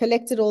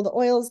 collected all the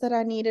oils that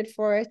I needed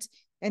for it.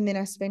 And then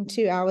I spent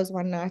 2 hours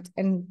one night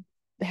and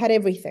had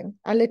everything.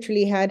 I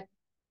literally had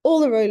all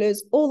the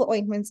rollers, all the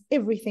ointments,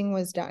 everything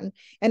was done.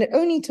 And it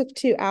only took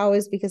 2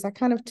 hours because I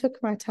kind of took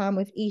my time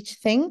with each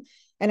thing.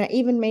 And I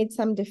even made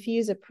some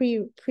diffuser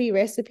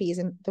pre-recipes.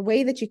 And the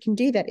way that you can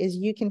do that is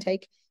you can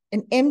take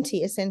an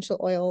empty essential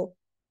oil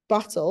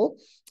bottle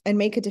and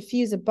make a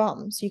diffuser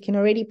bomb. So you can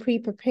already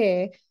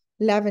pre-prepare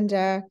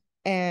lavender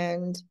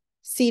and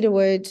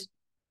cedarwood,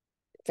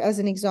 as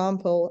an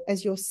example,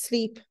 as your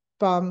sleep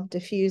bomb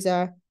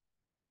diffuser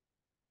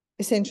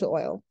essential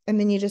oil. And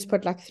then you just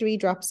put like 3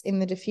 drops in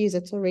the diffuser.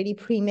 It's already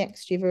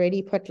pre-mixed. You've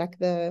already put like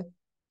the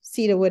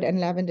cedarwood and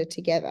lavender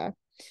together.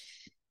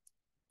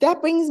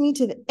 That brings me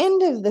to the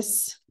end of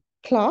this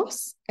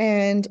class,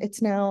 and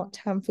it's now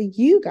time for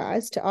you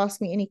guys to ask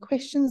me any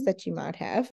questions that you might have.